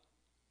give up.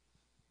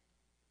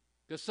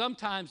 Because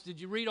sometimes, did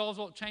you read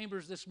Oswald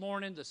Chambers this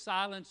morning, The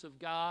Silence of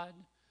God?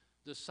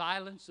 The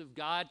silence of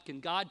God.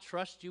 Can God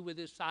trust you with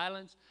his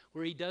silence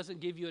where he doesn't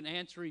give you an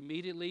answer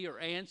immediately or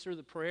answer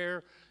the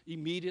prayer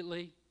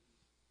immediately?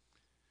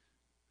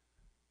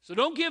 So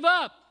don't give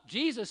up.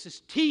 Jesus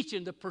is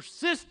teaching the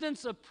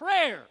persistence of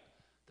prayer.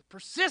 The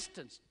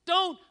persistence.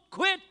 Don't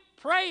quit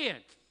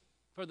praying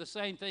for the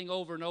same thing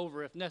over and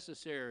over if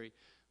necessary,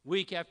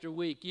 week after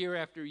week, year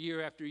after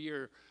year after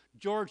year.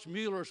 George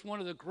Mueller is one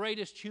of the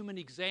greatest human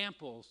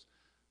examples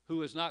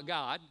who is not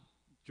God.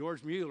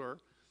 George Mueller,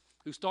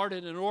 who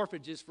started in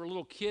orphanages for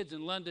little kids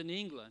in London,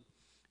 England.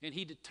 And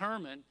he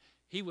determined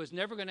he was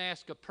never going to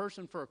ask a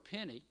person for a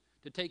penny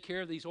to take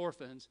care of these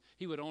orphans.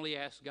 He would only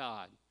ask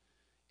God.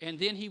 And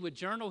then he would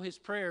journal his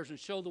prayers and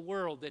show the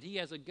world that he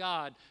has a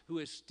God who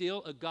is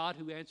still a God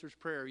who answers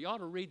prayer. You ought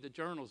to read the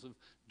journals of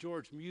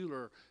George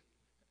Mueller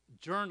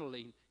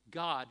journaling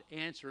God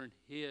answering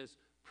his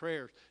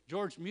prayers.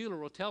 George Mueller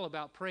will tell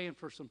about praying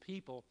for some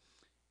people.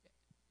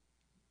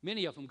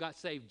 Many of them got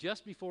saved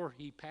just before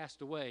he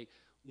passed away.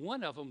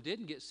 One of them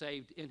didn't get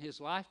saved in his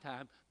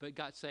lifetime, but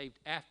got saved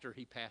after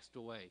he passed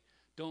away.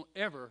 Don't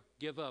ever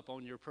give up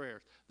on your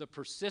prayers. The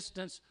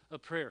persistence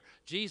of prayer.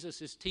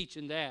 Jesus is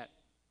teaching that.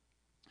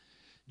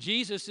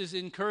 Jesus is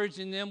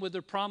encouraging them with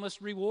the promised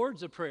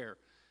rewards of prayer.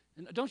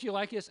 And don't you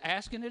like this?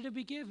 Asking, it'll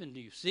be given to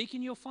you.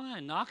 Seeking, you'll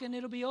find. Knocking,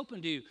 it'll be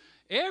open to you.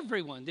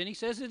 Everyone, then he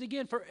says it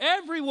again, for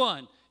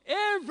everyone,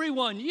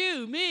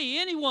 you, me,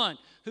 anyone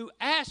who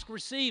asks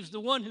receives, the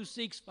one who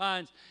seeks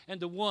finds, and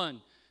the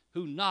one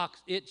who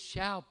knocks, it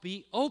shall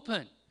be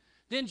open.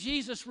 Then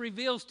Jesus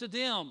reveals to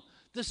them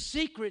the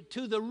secret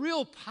to the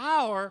real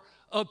power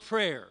of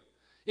prayer.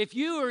 If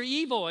you are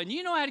evil and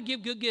you know how to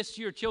give good gifts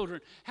to your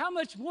children, how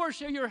much more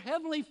shall your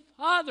heavenly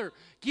Father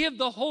give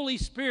the Holy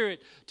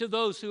Spirit to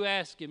those who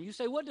ask him? You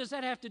say, what does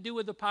that have to do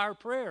with the power of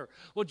prayer?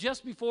 Well,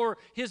 just before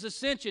his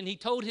ascension, he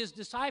told his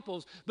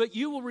disciples, but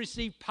you will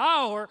receive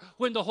power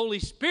when the Holy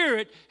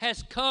Spirit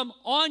has come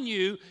on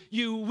you.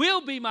 You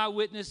will be my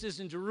witnesses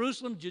in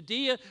Jerusalem,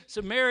 Judea,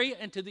 Samaria,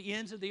 and to the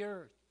ends of the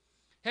earth.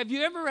 Have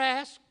you ever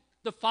asked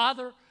the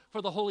Father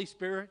for the Holy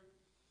Spirit?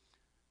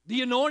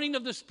 The anointing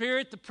of the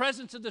Spirit, the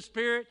presence of the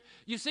Spirit.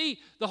 You see,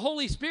 the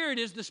Holy Spirit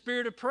is the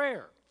Spirit of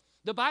prayer.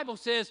 The Bible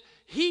says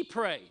he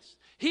prays.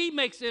 He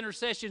makes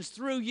intercessions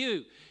through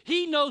you.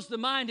 He knows the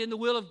mind and the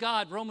will of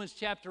God, Romans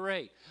chapter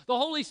 8. The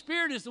Holy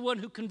Spirit is the one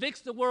who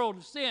convicts the world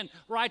of sin,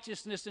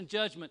 righteousness, and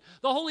judgment.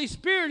 The Holy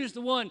Spirit is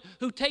the one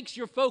who takes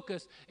your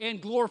focus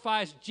and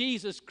glorifies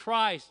Jesus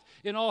Christ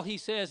in all he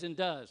says and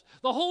does.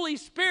 The Holy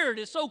Spirit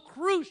is so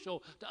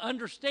crucial to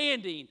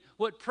understanding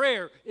what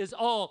prayer is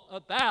all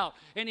about.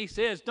 And he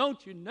says,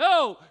 don't you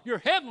know your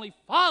heavenly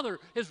Father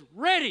is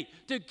ready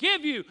to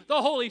give you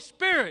the Holy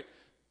Spirit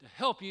to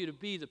help you to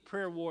be the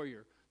prayer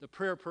warrior, the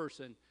prayer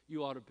person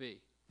you ought to be.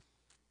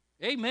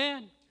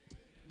 Amen.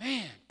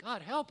 Man,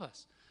 God help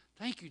us.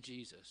 Thank you,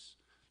 Jesus,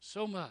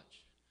 so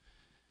much.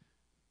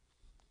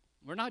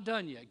 We're not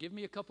done yet. Give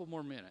me a couple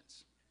more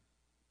minutes.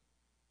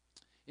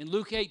 In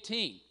Luke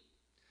 18,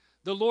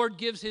 the Lord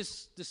gives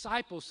his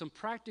disciples some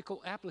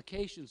practical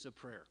applications of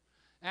prayer.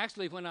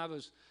 Actually, when I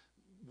was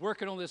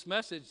working on this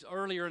message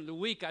earlier in the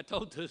week, I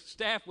told the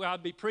staff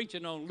I'd be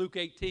preaching on Luke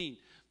 18.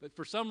 But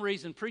for some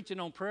reason, preaching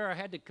on prayer, I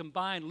had to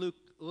combine Luke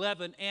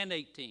 11 and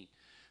 18.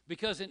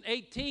 Because in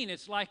 18,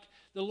 it's like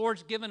the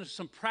Lord's given us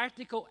some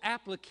practical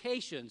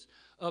applications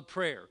of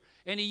prayer.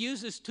 And he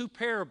uses two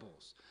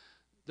parables.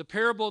 The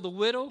parable of the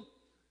widow,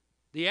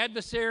 the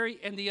adversary,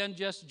 and the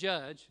unjust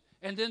judge.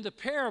 And then the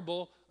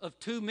parable of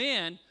two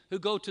men who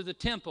go to the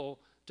temple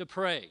to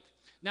pray.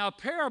 Now, a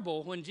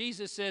parable, when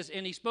Jesus says,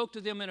 and he spoke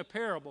to them in a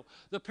parable,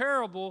 the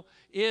parable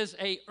is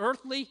an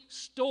earthly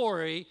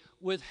story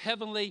with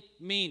heavenly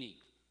meaning.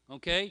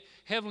 Okay?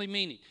 Heavenly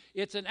meaning.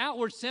 It's an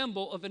outward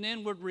symbol of an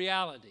inward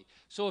reality.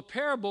 So a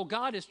parable,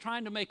 God is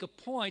trying to make a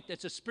point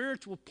that's a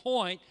spiritual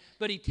point,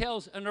 but he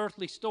tells an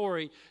earthly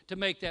story to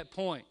make that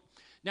point.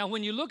 Now,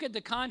 when you look at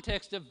the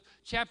context of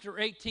chapter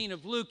 18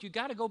 of Luke, you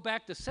got to go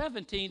back to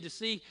 17 to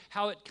see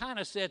how it kind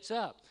of sets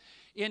up.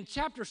 In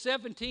chapter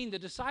 17, the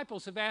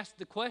disciples have asked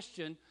the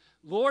question,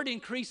 Lord,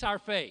 increase our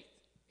faith.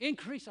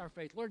 Increase our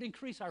faith. Lord,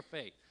 increase our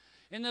faith.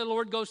 And the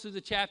Lord goes through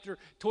the chapter.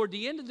 Toward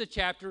the end of the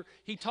chapter,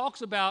 he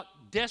talks about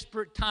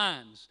desperate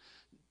times,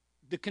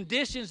 the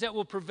conditions that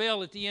will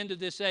prevail at the end of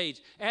this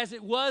age. As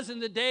it was in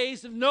the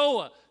days of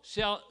Noah,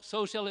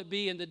 so shall it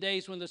be in the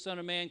days when the Son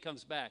of Man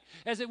comes back.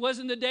 As it was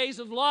in the days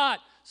of Lot,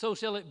 so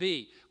shall it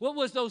be. What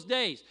was those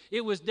days?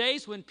 It was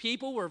days when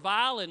people were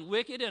vile and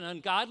wicked and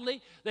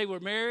ungodly. They were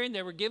marrying,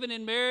 they were given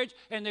in marriage,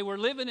 and they were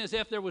living as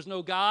if there was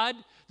no God.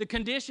 The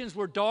conditions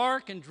were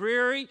dark and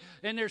dreary,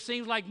 and there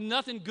seemed like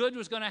nothing good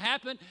was going to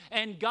happen.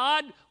 And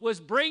God was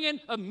bringing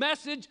a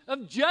message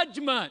of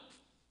judgment.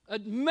 A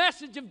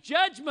message of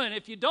judgment.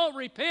 If you don't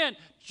repent,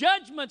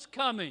 judgment's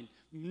coming.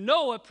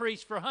 Noah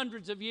preached for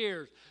hundreds of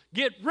years.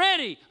 Get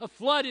ready, a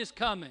flood is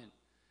coming.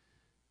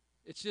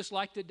 It's just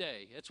like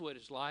today. That's what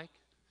it's like.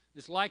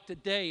 It's like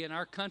today in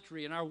our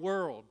country, in our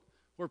world,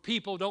 where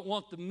people don't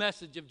want the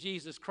message of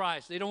Jesus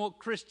Christ. They don't want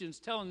Christians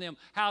telling them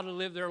how to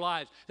live their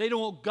lives. They don't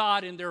want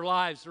God in their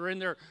lives or in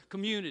their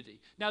community.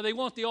 Now, they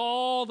want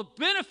all the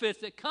benefits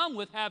that come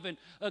with having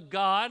a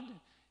God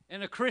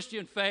and a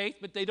Christian faith,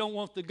 but they don't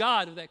want the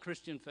God of that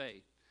Christian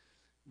faith.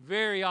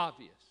 Very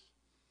obvious.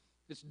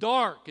 It's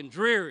dark and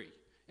dreary,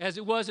 as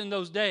it was in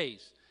those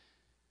days.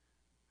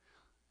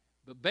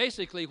 But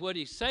basically what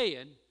he's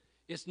saying,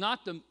 it's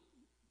not the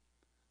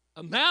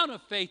amount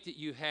of faith that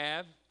you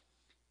have,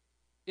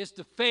 it's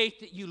the faith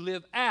that you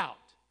live out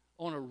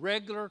on a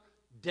regular,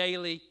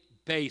 daily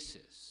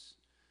basis.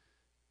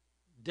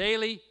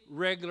 Daily,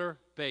 regular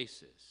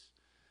basis.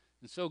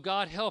 And so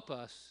God help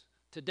us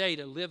today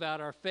to live out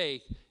our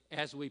faith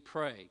as we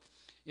pray.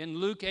 In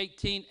Luke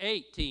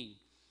 18:18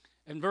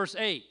 and verse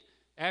 8,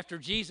 after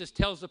Jesus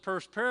tells the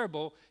first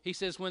parable, he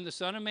says, when the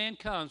Son of Man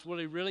comes, will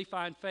he really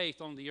find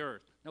faith on the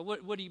earth? Now,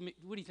 what do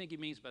you think he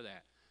means by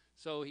that?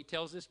 So he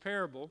tells this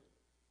parable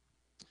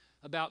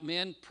about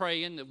men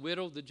praying, the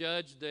widow, the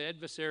judge, the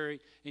adversary, and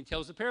he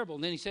tells the parable.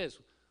 And then he says,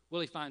 will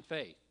he find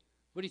faith?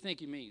 What do you think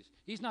he means?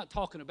 He's not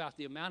talking about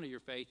the amount of your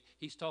faith.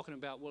 He's talking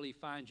about, will he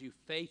find you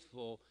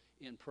faithful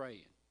in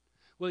praying?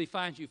 Will he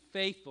find you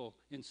faithful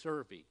in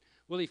serving?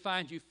 Will he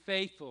find you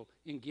faithful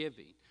in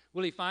giving?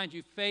 Will he find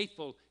you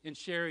faithful in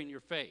sharing your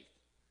faith?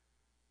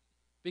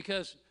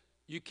 because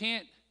you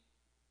can't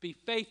be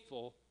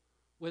faithful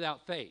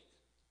without faith.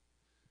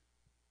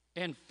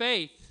 And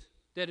faith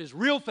that is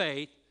real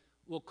faith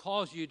will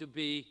cause you to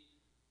be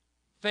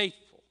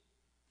faithful.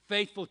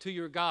 Faithful to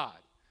your God.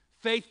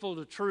 Faithful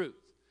to truth.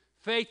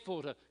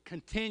 Faithful to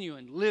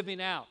continuing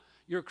living out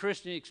your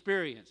Christian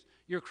experience,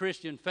 your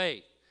Christian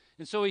faith.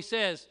 And so he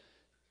says,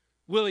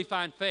 will he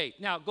find faith?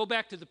 Now, go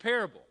back to the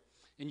parable,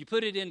 and you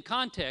put it in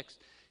context.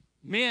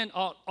 Men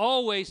ought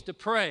always to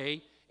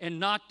pray and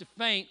not to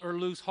faint or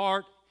lose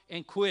heart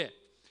and quit.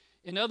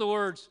 In other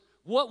words,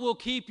 what will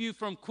keep you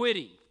from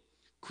quitting?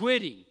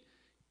 Quitting.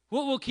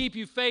 What will keep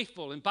you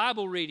faithful in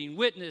Bible reading,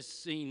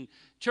 witnessing,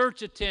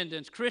 church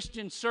attendance,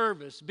 Christian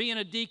service, being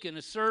a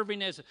deacon,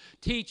 serving as a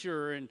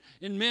teacher and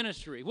in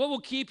ministry? What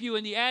will keep you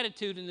in the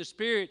attitude and the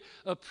spirit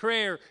of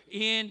prayer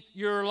in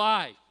your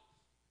life?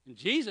 And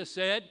Jesus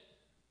said,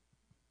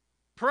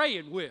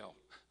 praying will.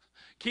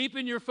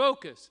 Keeping your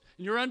focus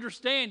and your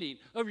understanding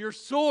of your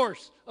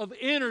source of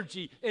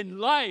energy and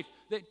life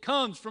that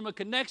comes from a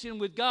connection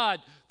with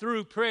God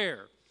through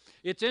prayer.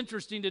 It's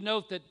interesting to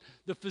note that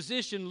the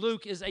physician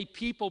Luke is a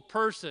people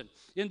person.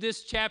 In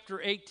this chapter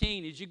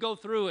 18, as you go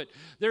through it,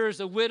 there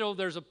is a widow,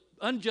 there's an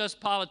unjust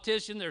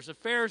politician, there's a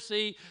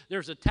Pharisee,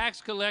 there's a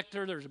tax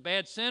collector, there's a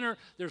bad sinner,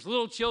 there's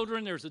little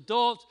children, there's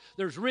adults,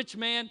 there's rich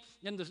man.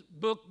 And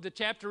the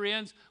chapter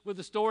ends with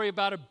a story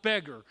about a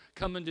beggar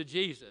coming to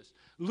Jesus.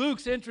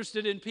 Luke's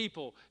interested in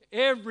people,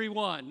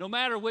 everyone, no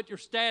matter what your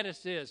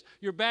status is,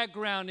 your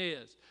background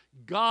is.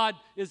 God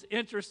is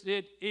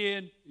interested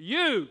in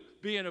you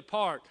being a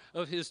part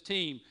of his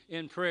team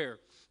in prayer.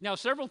 Now,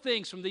 several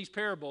things from these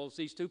parables,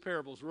 these two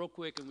parables, real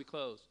quick, and we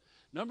close.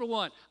 Number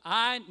one,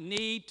 I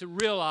need to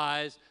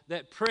realize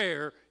that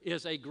prayer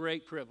is a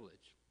great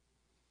privilege,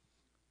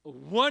 a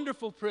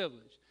wonderful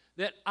privilege,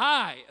 that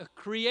I, a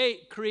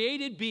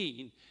created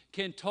being,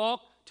 can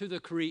talk to the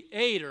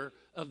Creator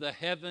of the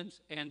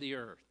heavens and the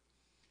earth.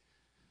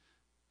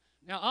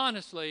 Now,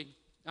 honestly,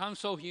 I'm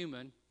so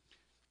human.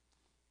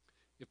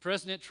 If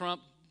President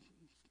Trump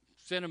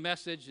sent a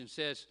message and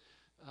says,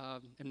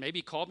 and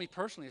maybe called me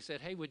personally and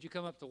said, hey, would you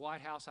come up to the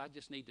White House? I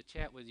just need to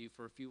chat with you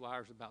for a few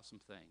hours about some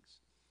things.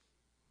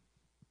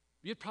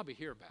 You'd probably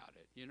hear about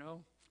it, you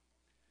know.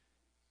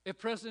 If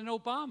President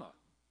Obama,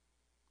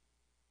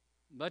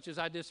 much as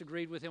I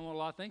disagreed with him on a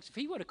lot of things, if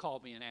he would have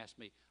called me and asked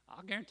me,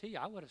 I'll guarantee you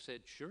I would have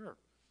said, sure.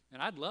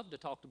 And I'd love to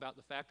talk about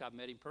the fact I've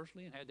met him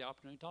personally and had the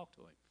opportunity to talk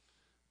to him.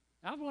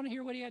 I want to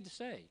hear what he had to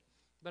say,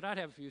 but I'd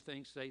have a few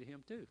things to say to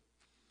him too.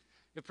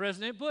 If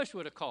President Bush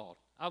would have called,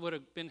 I would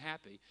have been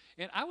happy.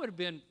 And I would have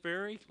been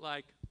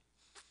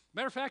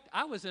matter of fact,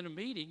 I was in a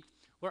meeting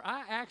where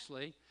I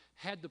actually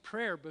had the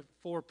prayer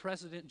before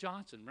President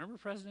Johnson. Remember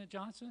President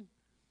Johnson?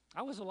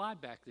 I was alive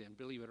back then,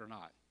 believe it or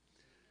not.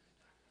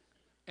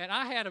 And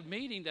I had a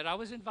meeting that I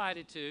was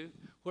invited to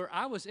where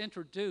I was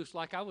introduced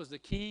like I was the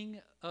King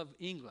of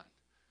England.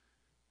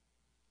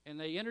 And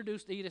they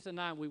introduced Edith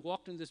and I, and we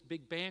walked in this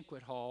big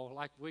banquet hall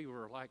like we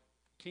were like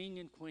king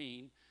and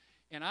queen.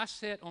 And I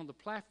sat on the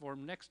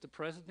platform next to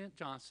President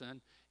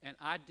Johnson, and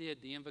I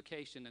did the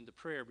invocation and the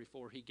prayer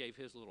before he gave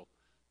his little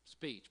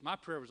speech. My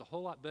prayer was a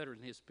whole lot better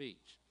than his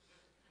speech.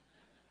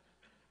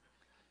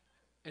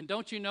 And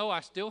don't you know, I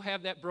still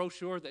have that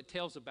brochure that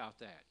tells about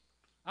that.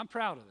 I'm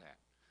proud of that.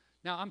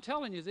 Now, I'm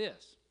telling you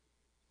this.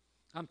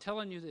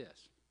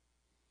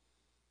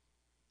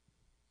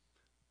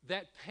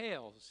 That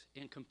pales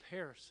in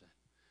comparison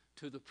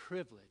to the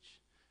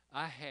privilege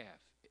I have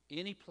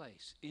any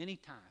place,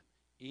 anytime,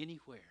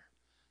 anywhere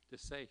to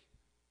say,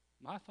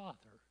 my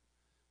Father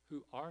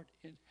who art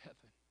in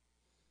heaven,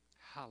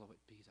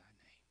 hallowed be thy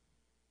name.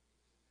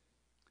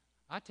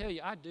 I tell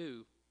you, I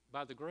do,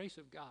 by the grace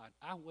of God,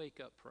 I wake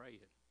up praying.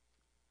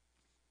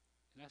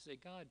 And I say,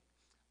 God,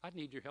 I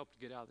need your help to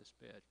get out of this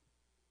bed.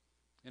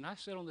 And I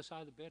sit on the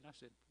side of the bed and I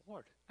said,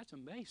 Lord, that's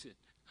amazing.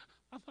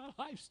 I'm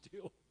alive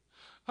still.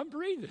 I'm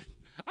breathing.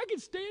 I can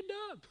stand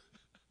up.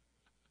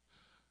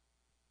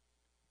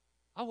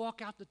 I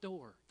walk out the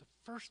door. The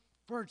first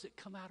words that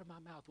come out of my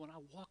mouth when I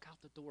walk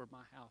out the door of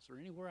my house or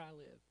anywhere I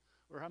live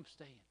or I'm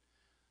staying,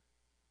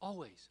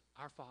 always,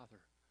 our Father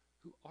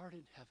who art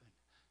in heaven,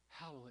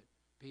 hallowed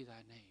be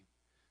thy name.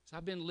 So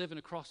I've been living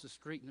across the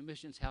street in the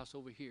missions house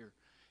over here,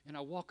 and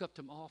I walk up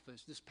to my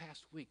office this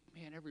past week.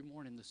 Man, every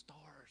morning the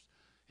stars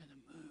and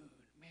the moon,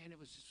 man, it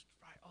was just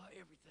right, oh,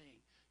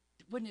 everything.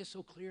 Wasn't it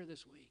so clear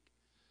this week?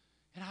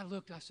 And I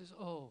looked, I says,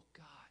 oh,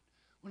 God,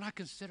 when I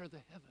consider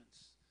the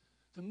heavens,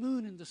 the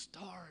moon and the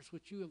stars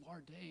which you have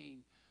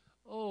ordained,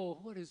 oh,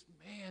 what is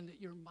man that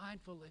you're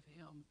mindful of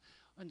him,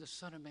 and the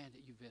Son of Man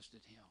that you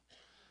visited him.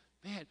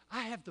 Man,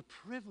 I have the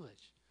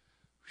privilege.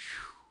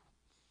 Whew,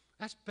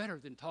 that's better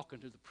than talking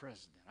to the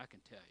president, I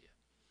can tell you.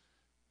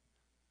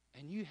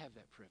 And you have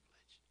that privilege.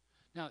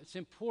 Now, it's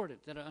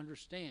important that I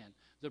understand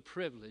the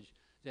privilege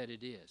that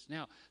it is.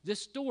 Now,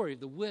 this story of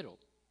the widow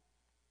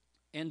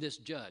and this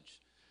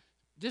judge,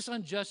 this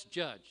unjust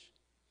judge,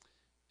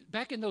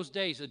 back in those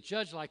days, a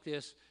judge like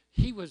this,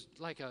 he was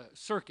like a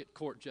circuit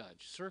court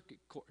judge.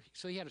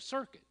 So he had a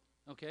circuit.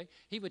 Okay?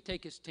 He would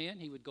take his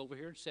tent, he would go over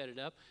here and set it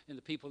up, and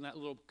the people in that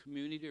little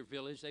community or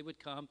village, they would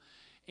come,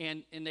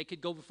 and they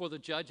could go before the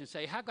judge and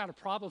say, I've got a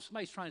problem.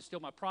 Somebody's trying to steal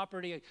my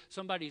property.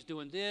 Somebody's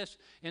doing this.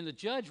 And the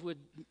judge would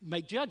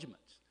make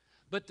judgments.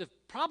 But the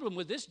problem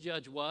with this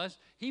judge was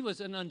he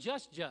was an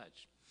unjust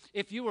judge.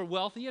 If you were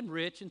wealthy and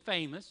rich and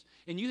famous,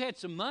 and you had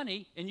some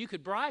money and you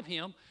could bribe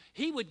him,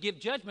 he would give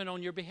judgment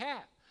on your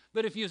behalf.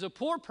 But if you was a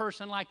poor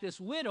person like this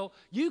widow,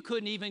 you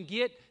couldn't even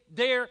get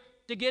there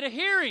to get a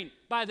hearing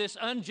by this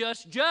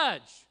unjust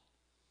judge,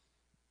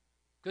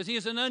 because he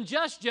is an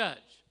unjust judge.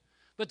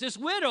 But this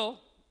widow,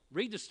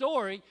 read the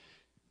story,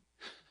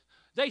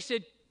 they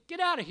said, get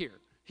out of here.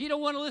 He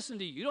don't want to listen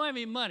to you. You don't have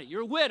any money.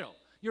 You're a widow.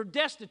 You're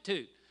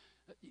destitute.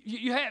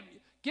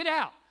 Get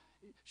out.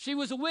 She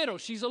was a widow.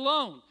 She's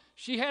alone.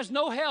 She has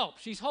no help.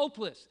 She's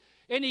hopeless.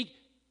 And he,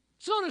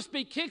 so to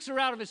speak, kicks her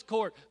out of his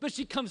court. But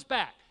she comes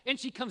back, and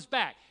she comes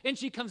back, and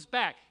she comes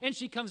back, and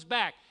she comes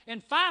back.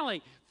 And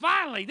finally,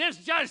 this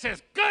judge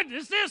says,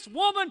 goodness, this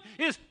woman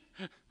is,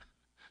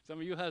 some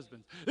of you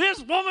husbands,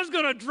 this woman's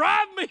going to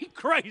drive me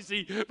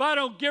crazy if I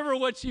don't give her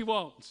what she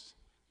wants.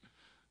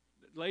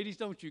 Ladies,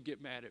 don't you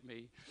get mad at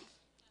me.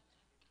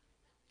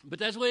 But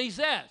that's what he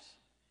says.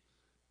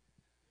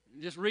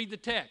 Just read the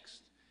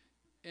text.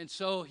 And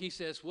so he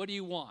says, what do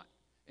you want?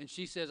 And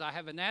she says, I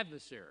have an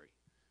adversary.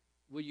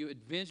 Will you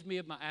avenge me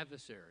of my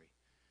adversary?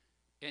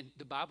 And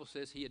the Bible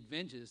says he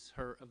avenges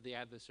her of the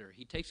adversary.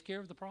 He takes care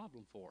of the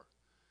problem for her,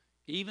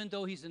 even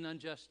though he's an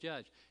unjust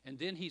judge. And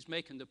then he's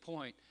making the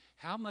point,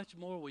 how much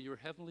more will your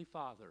heavenly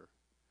Father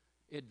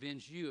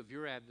avenge you of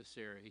your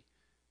adversary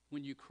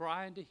when you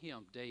cry unto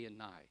him day and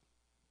night?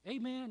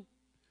 Amen.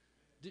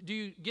 Do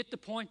you get the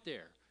point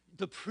there?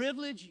 The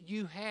privilege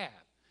you have,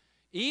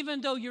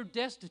 even though you're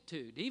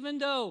destitute, even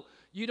though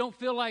you don't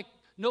feel like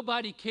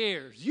nobody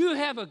cares, you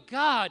have a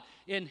God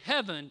in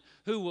heaven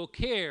who will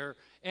care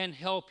and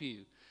help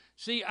you.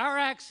 See,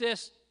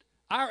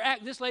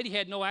 this lady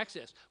had no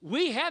access.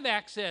 We have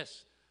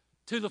access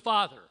to the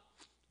Father.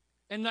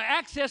 And the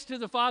access to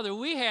the Father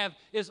we have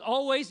is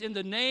always in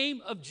the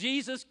name of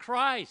Jesus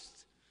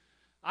Christ.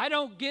 I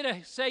don't get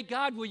to say,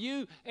 God, will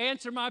you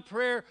answer my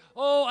prayer?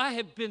 Oh, I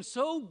have been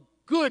so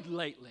good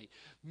lately.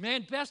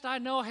 Man, best I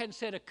know, I hadn't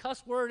said a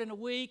cuss word in a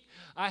week.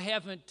 I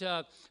haven't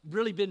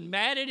really been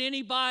mad at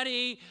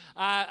anybody.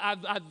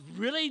 I've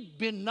really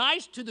been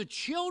nice to the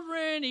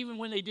children, even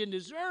when they didn't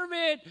deserve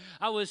it.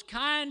 I was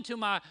kind to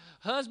my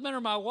husband or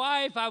my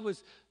wife.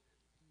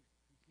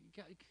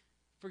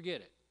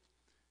 Forget it.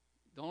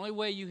 The only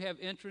way you have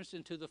entrance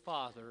into the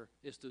Father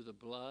is through the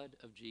blood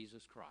of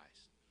Jesus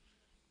Christ.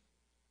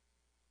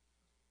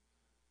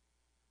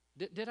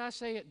 Did I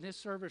say it in this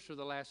service or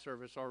the last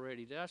service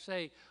already? Did I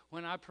say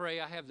when I pray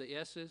I have the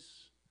S's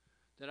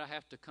that I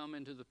have to come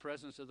into the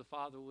presence of the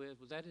Father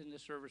with? Was that in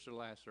this service or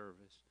last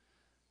service?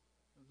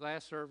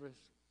 Last service?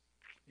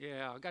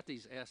 Yeah, I got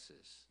these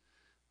S's.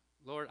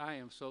 Lord, I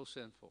am so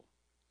sinful.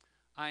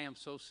 I am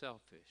so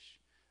selfish.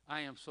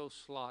 I am so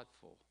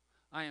slothful.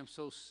 I am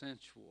so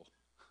sensual.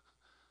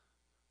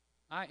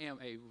 I am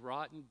a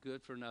rotten,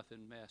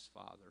 good-for-nothing mess,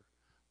 Father.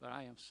 But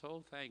I am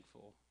so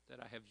thankful that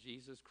I have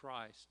Jesus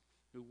Christ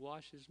who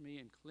washes me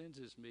and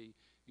cleanses me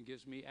and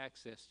gives me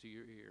access to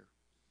your ear.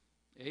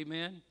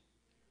 Amen?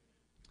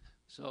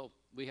 So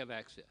we have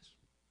access.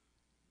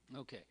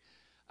 Okay.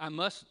 I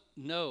must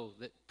know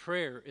that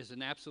prayer is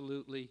an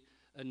absolutely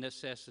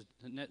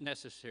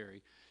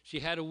necessary. She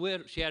had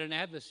an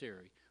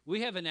adversary.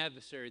 We have an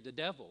adversary, the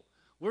devil.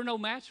 We're no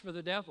match for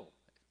the devil,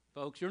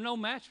 folks. You're no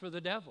match for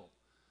the devil.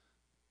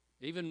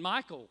 Even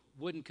Michael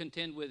wouldn't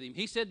contend with him.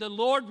 He said, the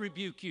Lord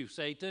rebuke you,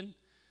 Satan.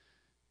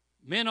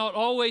 Men ought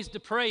always to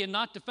pray and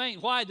not to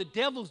faint. Why? The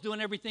devil's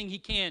doing everything he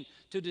can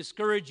to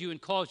discourage you and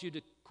cause you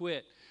to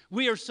quit.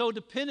 We are so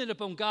dependent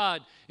upon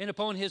God and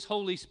upon his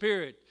Holy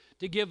Spirit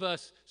to give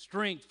us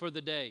strength for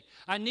the day.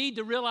 I need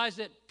to realize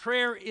that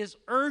prayer is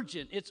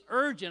urgent. It's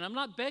urgent. I'm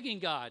not begging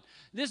God.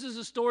 This is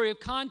a story of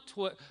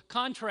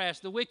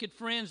contrast. The wicked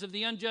friends of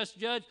the unjust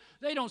judge,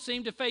 they don't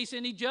seem to face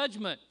any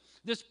judgment.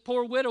 This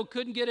poor widow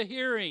couldn't get a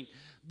hearing.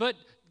 But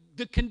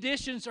the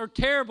conditions are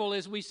terrible,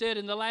 as we said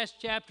in the last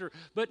chapter.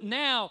 But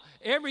now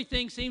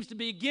everything seems to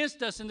be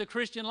against us in the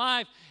Christian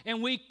life.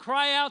 And we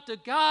cry out to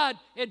God,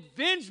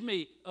 avenge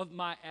me of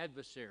my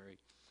adversary.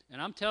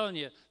 And I'm telling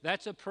you,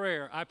 that's a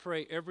prayer I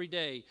pray every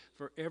day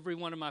for every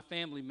one of my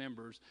family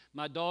members,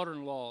 my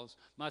daughter-in-laws,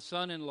 my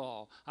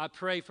son-in-law. I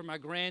pray for my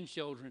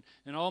grandchildren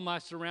and all my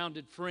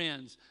surrounded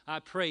friends.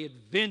 I pray,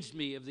 avenge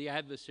me of the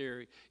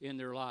adversary in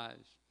their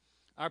lives.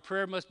 Our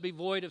prayer must be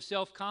void of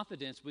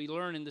self-confidence. We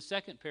learn in the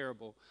second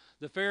parable.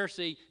 The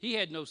Pharisee, he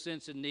had no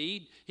sense of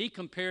need. He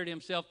compared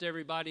himself to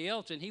everybody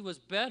else, and he was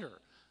better.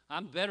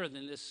 I'm better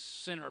than this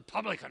sinner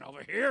publican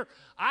over here.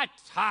 I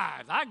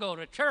tithe. I go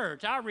to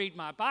church. I read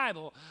my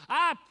Bible.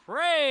 I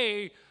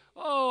pray.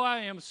 Oh,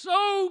 I am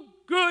so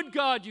good,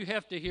 God, you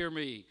have to hear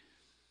me.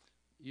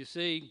 You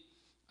see,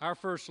 our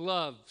first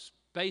love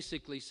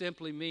basically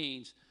simply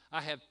means I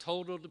have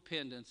total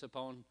dependence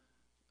upon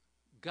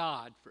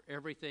God for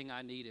everything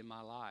I need in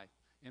my life.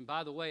 And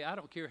by the way, I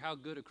don't care how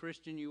good a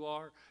Christian you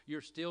are,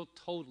 you're still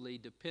totally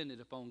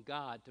dependent upon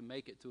God to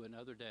make it through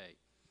another day.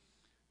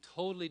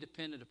 Totally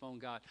dependent upon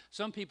God.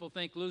 Some people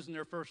think losing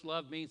their first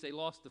love means they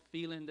lost the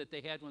feeling that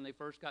they had when they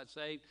first got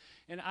saved.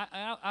 And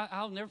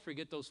I'll never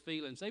forget those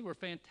feelings. They were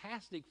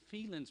fantastic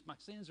feelings. My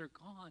sins are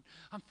gone.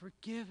 I'm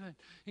forgiven.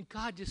 And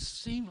God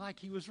just seemed like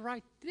he was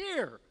right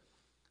there.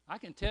 I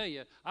can tell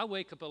you, I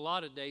wake up a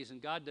lot of days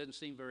and God doesn't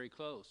seem very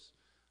close.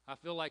 I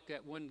feel like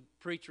that one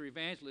preacher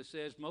evangelist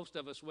says most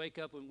of us wake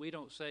up and we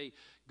don't say,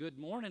 "Good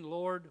morning,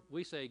 Lord."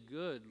 We say,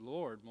 "Good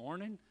Lord,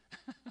 morning."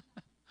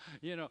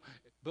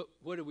 But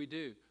what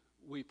do?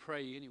 We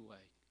pray anyway.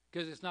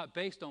 Because it's not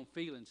based on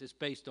feelings, it's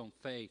based on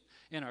faith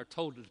and our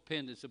total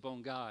dependence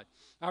upon God.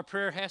 Our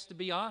prayer has to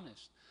be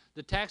honest.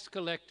 The tax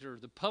collector,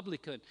 the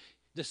publican,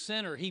 the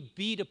sinner, he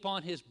beat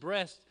upon his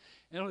breast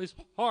and on his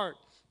heart,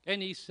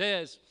 and he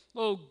says,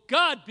 "Oh,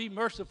 God, be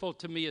merciful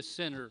to me, a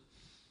sinner."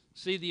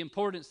 See, the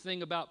important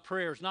thing about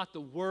prayer is not the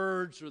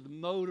words or the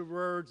mode of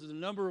words or the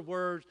number of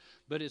words,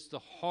 but it's the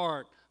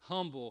heart,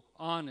 humble,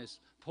 honest,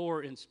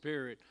 poor in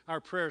spirit.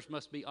 Our prayers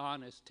must be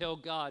honest. Tell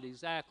God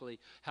exactly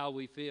how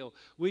we feel.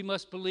 We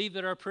must believe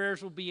that our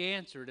prayers will be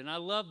answered. And I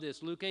love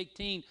this. Luke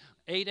 18,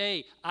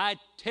 8a. I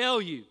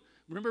tell you.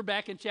 Remember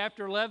back in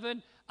chapter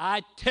 11?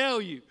 I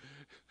tell you.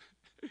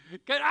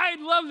 I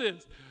love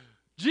this.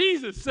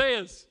 Jesus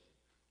says,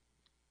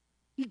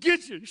 he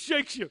gets you,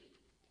 shakes you.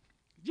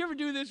 Did you ever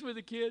do this with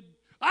a kid?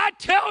 I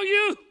tell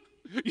you,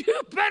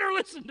 you better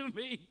listen to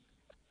me.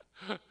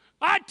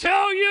 I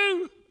tell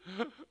you.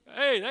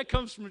 Hey, that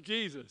comes from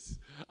Jesus.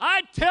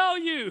 I tell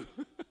you.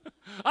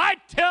 I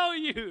tell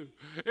you.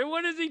 And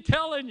what is he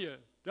telling you?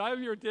 Do I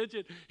have your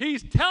attention?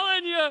 He's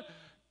telling you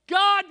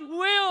God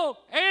will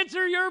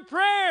answer your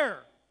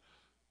prayer.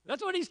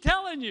 That's what he's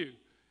telling you.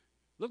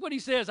 Look what he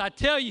says. I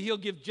tell you, he'll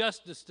give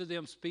justice to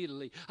them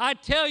speedily. I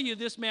tell you,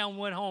 this man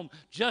went home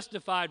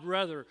justified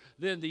rather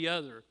than the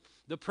other.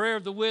 The prayer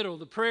of the widow,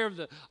 the prayer of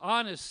the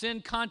honest,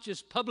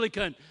 sin-conscious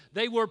publican,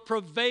 they were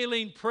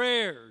prevailing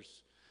prayers.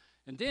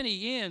 And then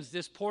he ends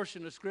this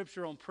portion of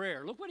Scripture on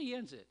prayer. Look what he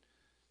ends it.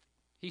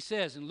 He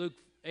says in Luke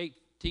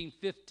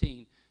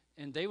 18:15,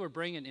 and they were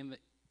bringing him,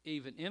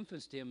 even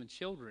infants to him and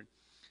children,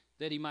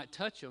 that he might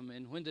touch them.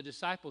 And when the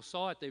disciples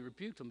saw it, they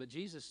rebuked him. But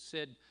Jesus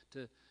said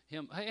to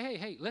him,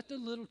 hey, let the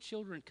little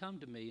children come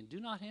to me, and do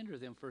not hinder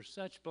them, for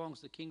such belongs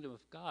the kingdom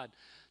of God.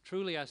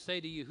 Truly I say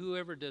to you,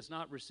 whoever does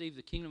not receive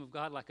the kingdom of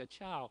God like a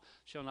child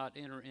shall not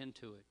enter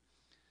into it.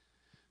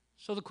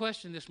 So the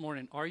question this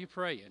morning, are you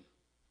praying?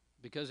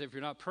 Because if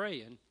you're not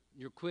praying,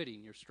 you're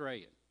quitting, you're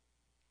straying.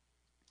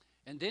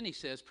 And then he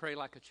says, pray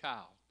like a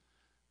child.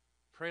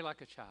 Pray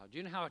like a child. Do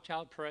you know how a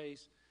child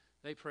prays?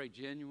 They pray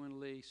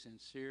genuinely,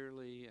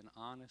 sincerely, and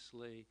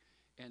honestly,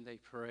 and they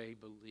pray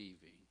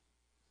believing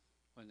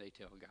when they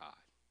tell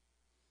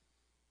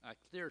God.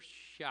 They're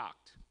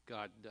shocked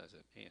God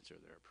doesn't answer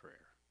their prayer.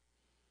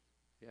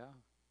 Yeah?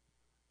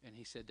 And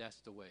he said,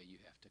 that's the way you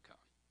have to come.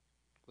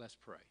 Let's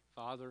pray.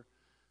 Father,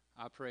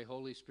 I pray,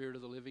 Holy Spirit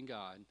of the living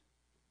God,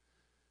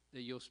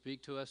 that you'll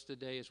speak to us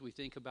today as we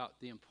think about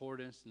the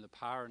importance and the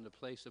power and the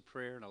place of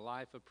prayer and a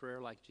life of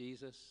prayer like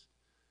Jesus,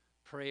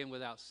 praying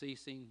without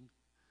ceasing,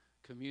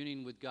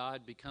 communing with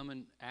God,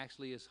 becoming,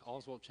 actually, as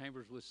Oswald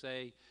Chambers would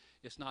say,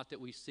 it's not that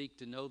we seek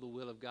to know the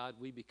will of God,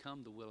 we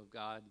become the will of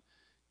God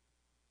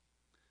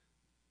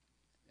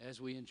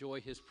as we enjoy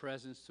his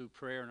presence through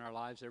prayer in our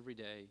lives every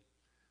day.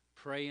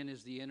 Praying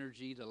is the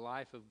energy, the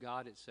life of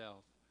God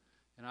itself.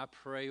 And I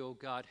pray, oh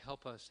God,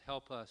 help us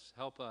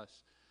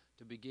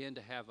to begin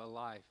to have a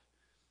life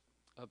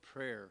of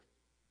prayer.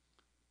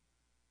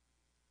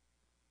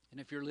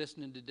 And if you're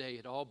listening today,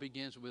 it all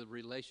begins with a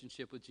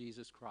relationship with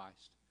Jesus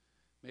Christ.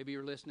 Maybe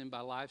you're listening by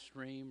live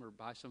stream or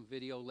by some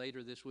video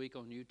later this week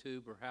on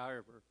YouTube or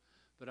however.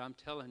 But I'm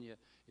telling you,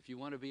 if you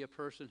want to be a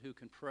person who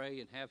can pray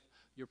and have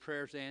your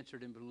prayers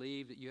answered and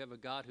believe that you have a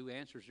God who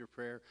answers your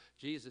prayer,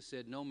 Jesus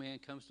said, no man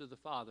comes to the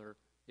Father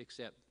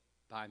except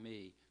by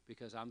me,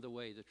 because I'm the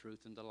way, the truth,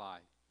 and the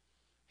life.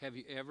 Have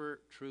you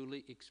ever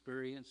truly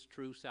experienced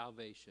true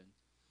salvation?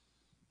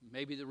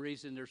 Maybe the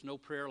reason there's no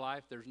prayer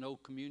life, there's no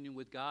communion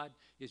with God,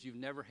 is you've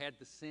never had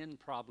the sin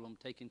problem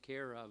taken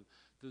care of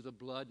through the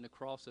blood and the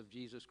cross of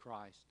Jesus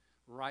Christ.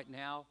 Right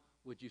now,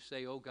 would you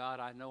say, oh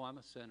God, I know I'm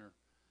a sinner.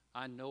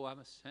 I know I'm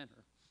a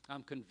sinner.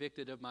 I'm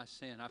convicted of my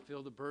sin. I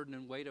feel the burden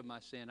and weight of my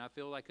sin. I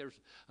feel like there's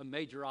a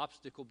major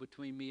obstacle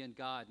between me and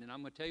God. And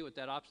I'm going to tell you what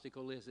that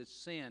obstacle is. It's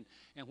sin.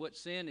 And what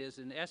sin is,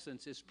 in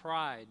essence, is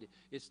pride.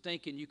 It's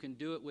thinking you can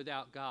do it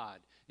without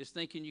God. It's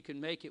thinking you can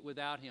make it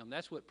without him.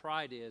 That's what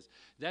pride is.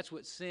 That's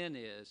what sin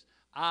is.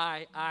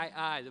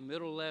 I, the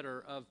middle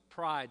letter of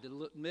pride,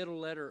 the middle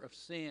letter of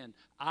sin.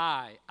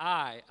 I,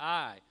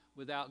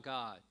 without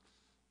God.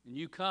 And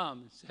you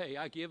come and say,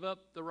 I give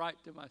up the right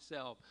to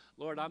myself.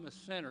 Lord, I'm a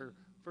sinner.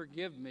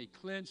 Forgive me,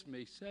 cleanse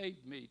me,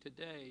 save me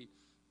today.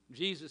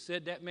 Jesus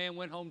said that man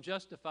went home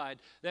justified.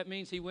 That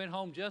means he went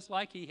home just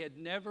like he had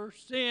never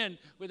sinned,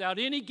 without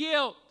any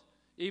guilt,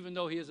 even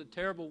though he is a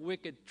terrible,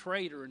 wicked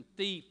traitor and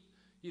thief.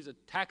 He's a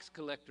tax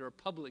collector, a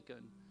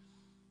publican.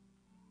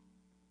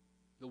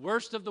 the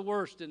worst of the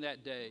worst in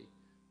that day.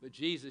 But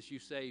Jesus, you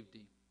saved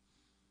him.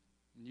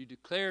 And you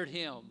declared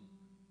him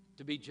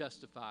to be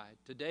justified.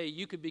 Today,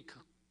 you could be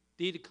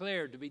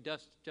declared to be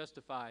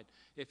justified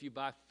if you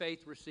by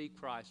faith receive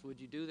Christ.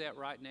 Would you do that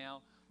right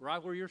now?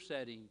 Right where you're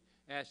sitting,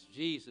 ask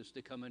Jesus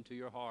to come into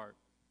your heart.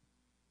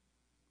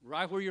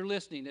 Right where you're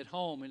listening, at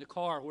home, in the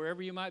car,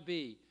 wherever you might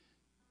be,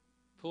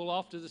 pull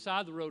off to the side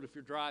of the road if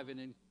you're driving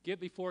and get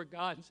before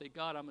God and say,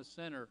 God, I'm a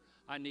sinner.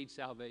 I need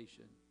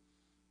salvation.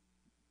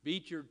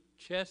 Beat your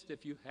chest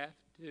if you have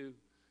to.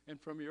 And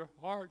from your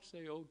heart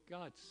say, oh,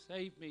 God,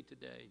 save me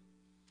today.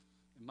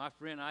 And my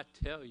friend, I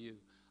tell you,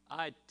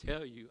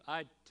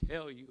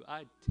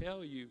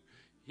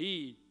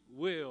 he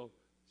will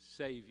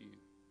save you.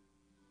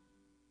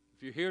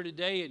 If you're here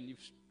today and you've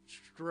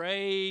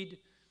strayed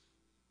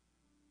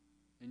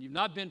and you've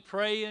not been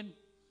praying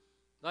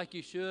like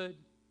you should,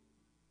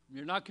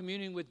 you're not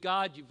communing with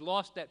God, you've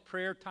lost that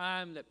prayer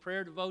time, that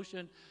prayer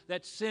devotion,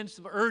 that sense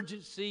of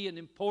urgency and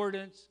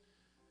importance,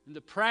 and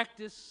the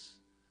practice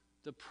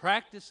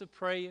of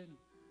praying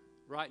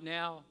right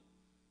now,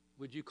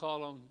 would you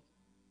call on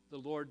the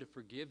Lord to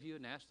forgive you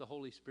and ask the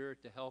Holy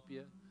Spirit to help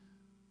you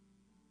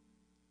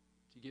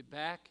to get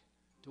back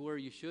to where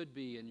you should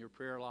be in your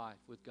prayer life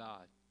with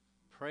God?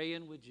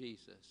 Praying with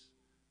Jesus.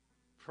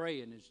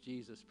 Praying as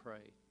Jesus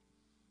prayed.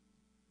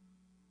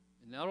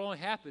 And that'll only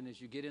happen as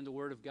you get in the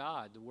Word of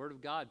God. The Word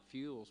of God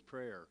fuels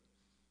prayer.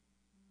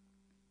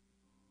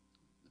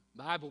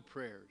 Bible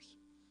prayers.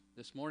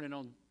 This morning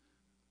on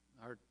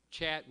our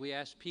chat, we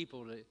asked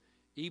people to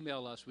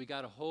email us. We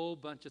got a whole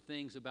bunch of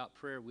things about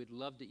prayer. We'd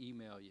love to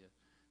email you.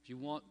 If you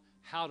want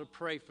how to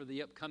pray for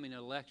the upcoming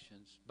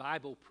elections,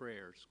 Bible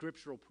prayers,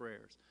 scriptural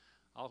prayers,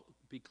 I'll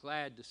be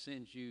glad to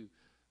send you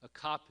a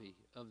copy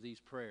of these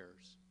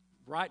prayers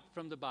right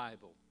from the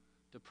Bible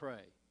to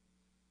pray.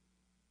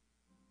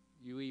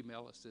 You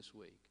email us this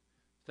week.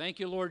 Thank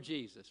you, Lord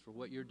Jesus, for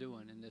what you're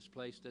doing in this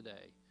place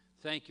today.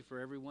 Thank you for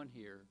everyone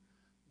here.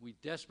 We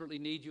desperately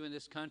need you in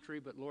this country,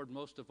 but Lord,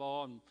 most of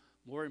all, and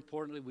more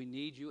importantly, we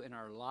need you in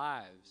our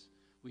lives.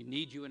 We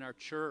need you in our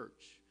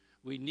church.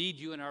 We need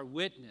you in our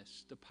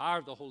witness, the power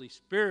of the Holy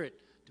Spirit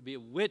to be a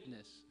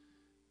witness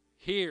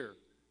here,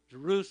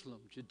 Jerusalem,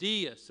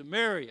 Judea,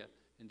 Samaria,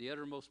 and the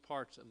uttermost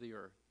parts of the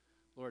earth.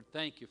 Lord,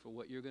 thank you for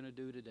what you're going to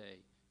do today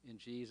in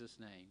Jesus'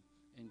 name.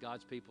 And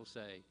God's people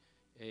say,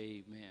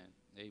 amen.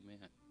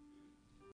 Amen.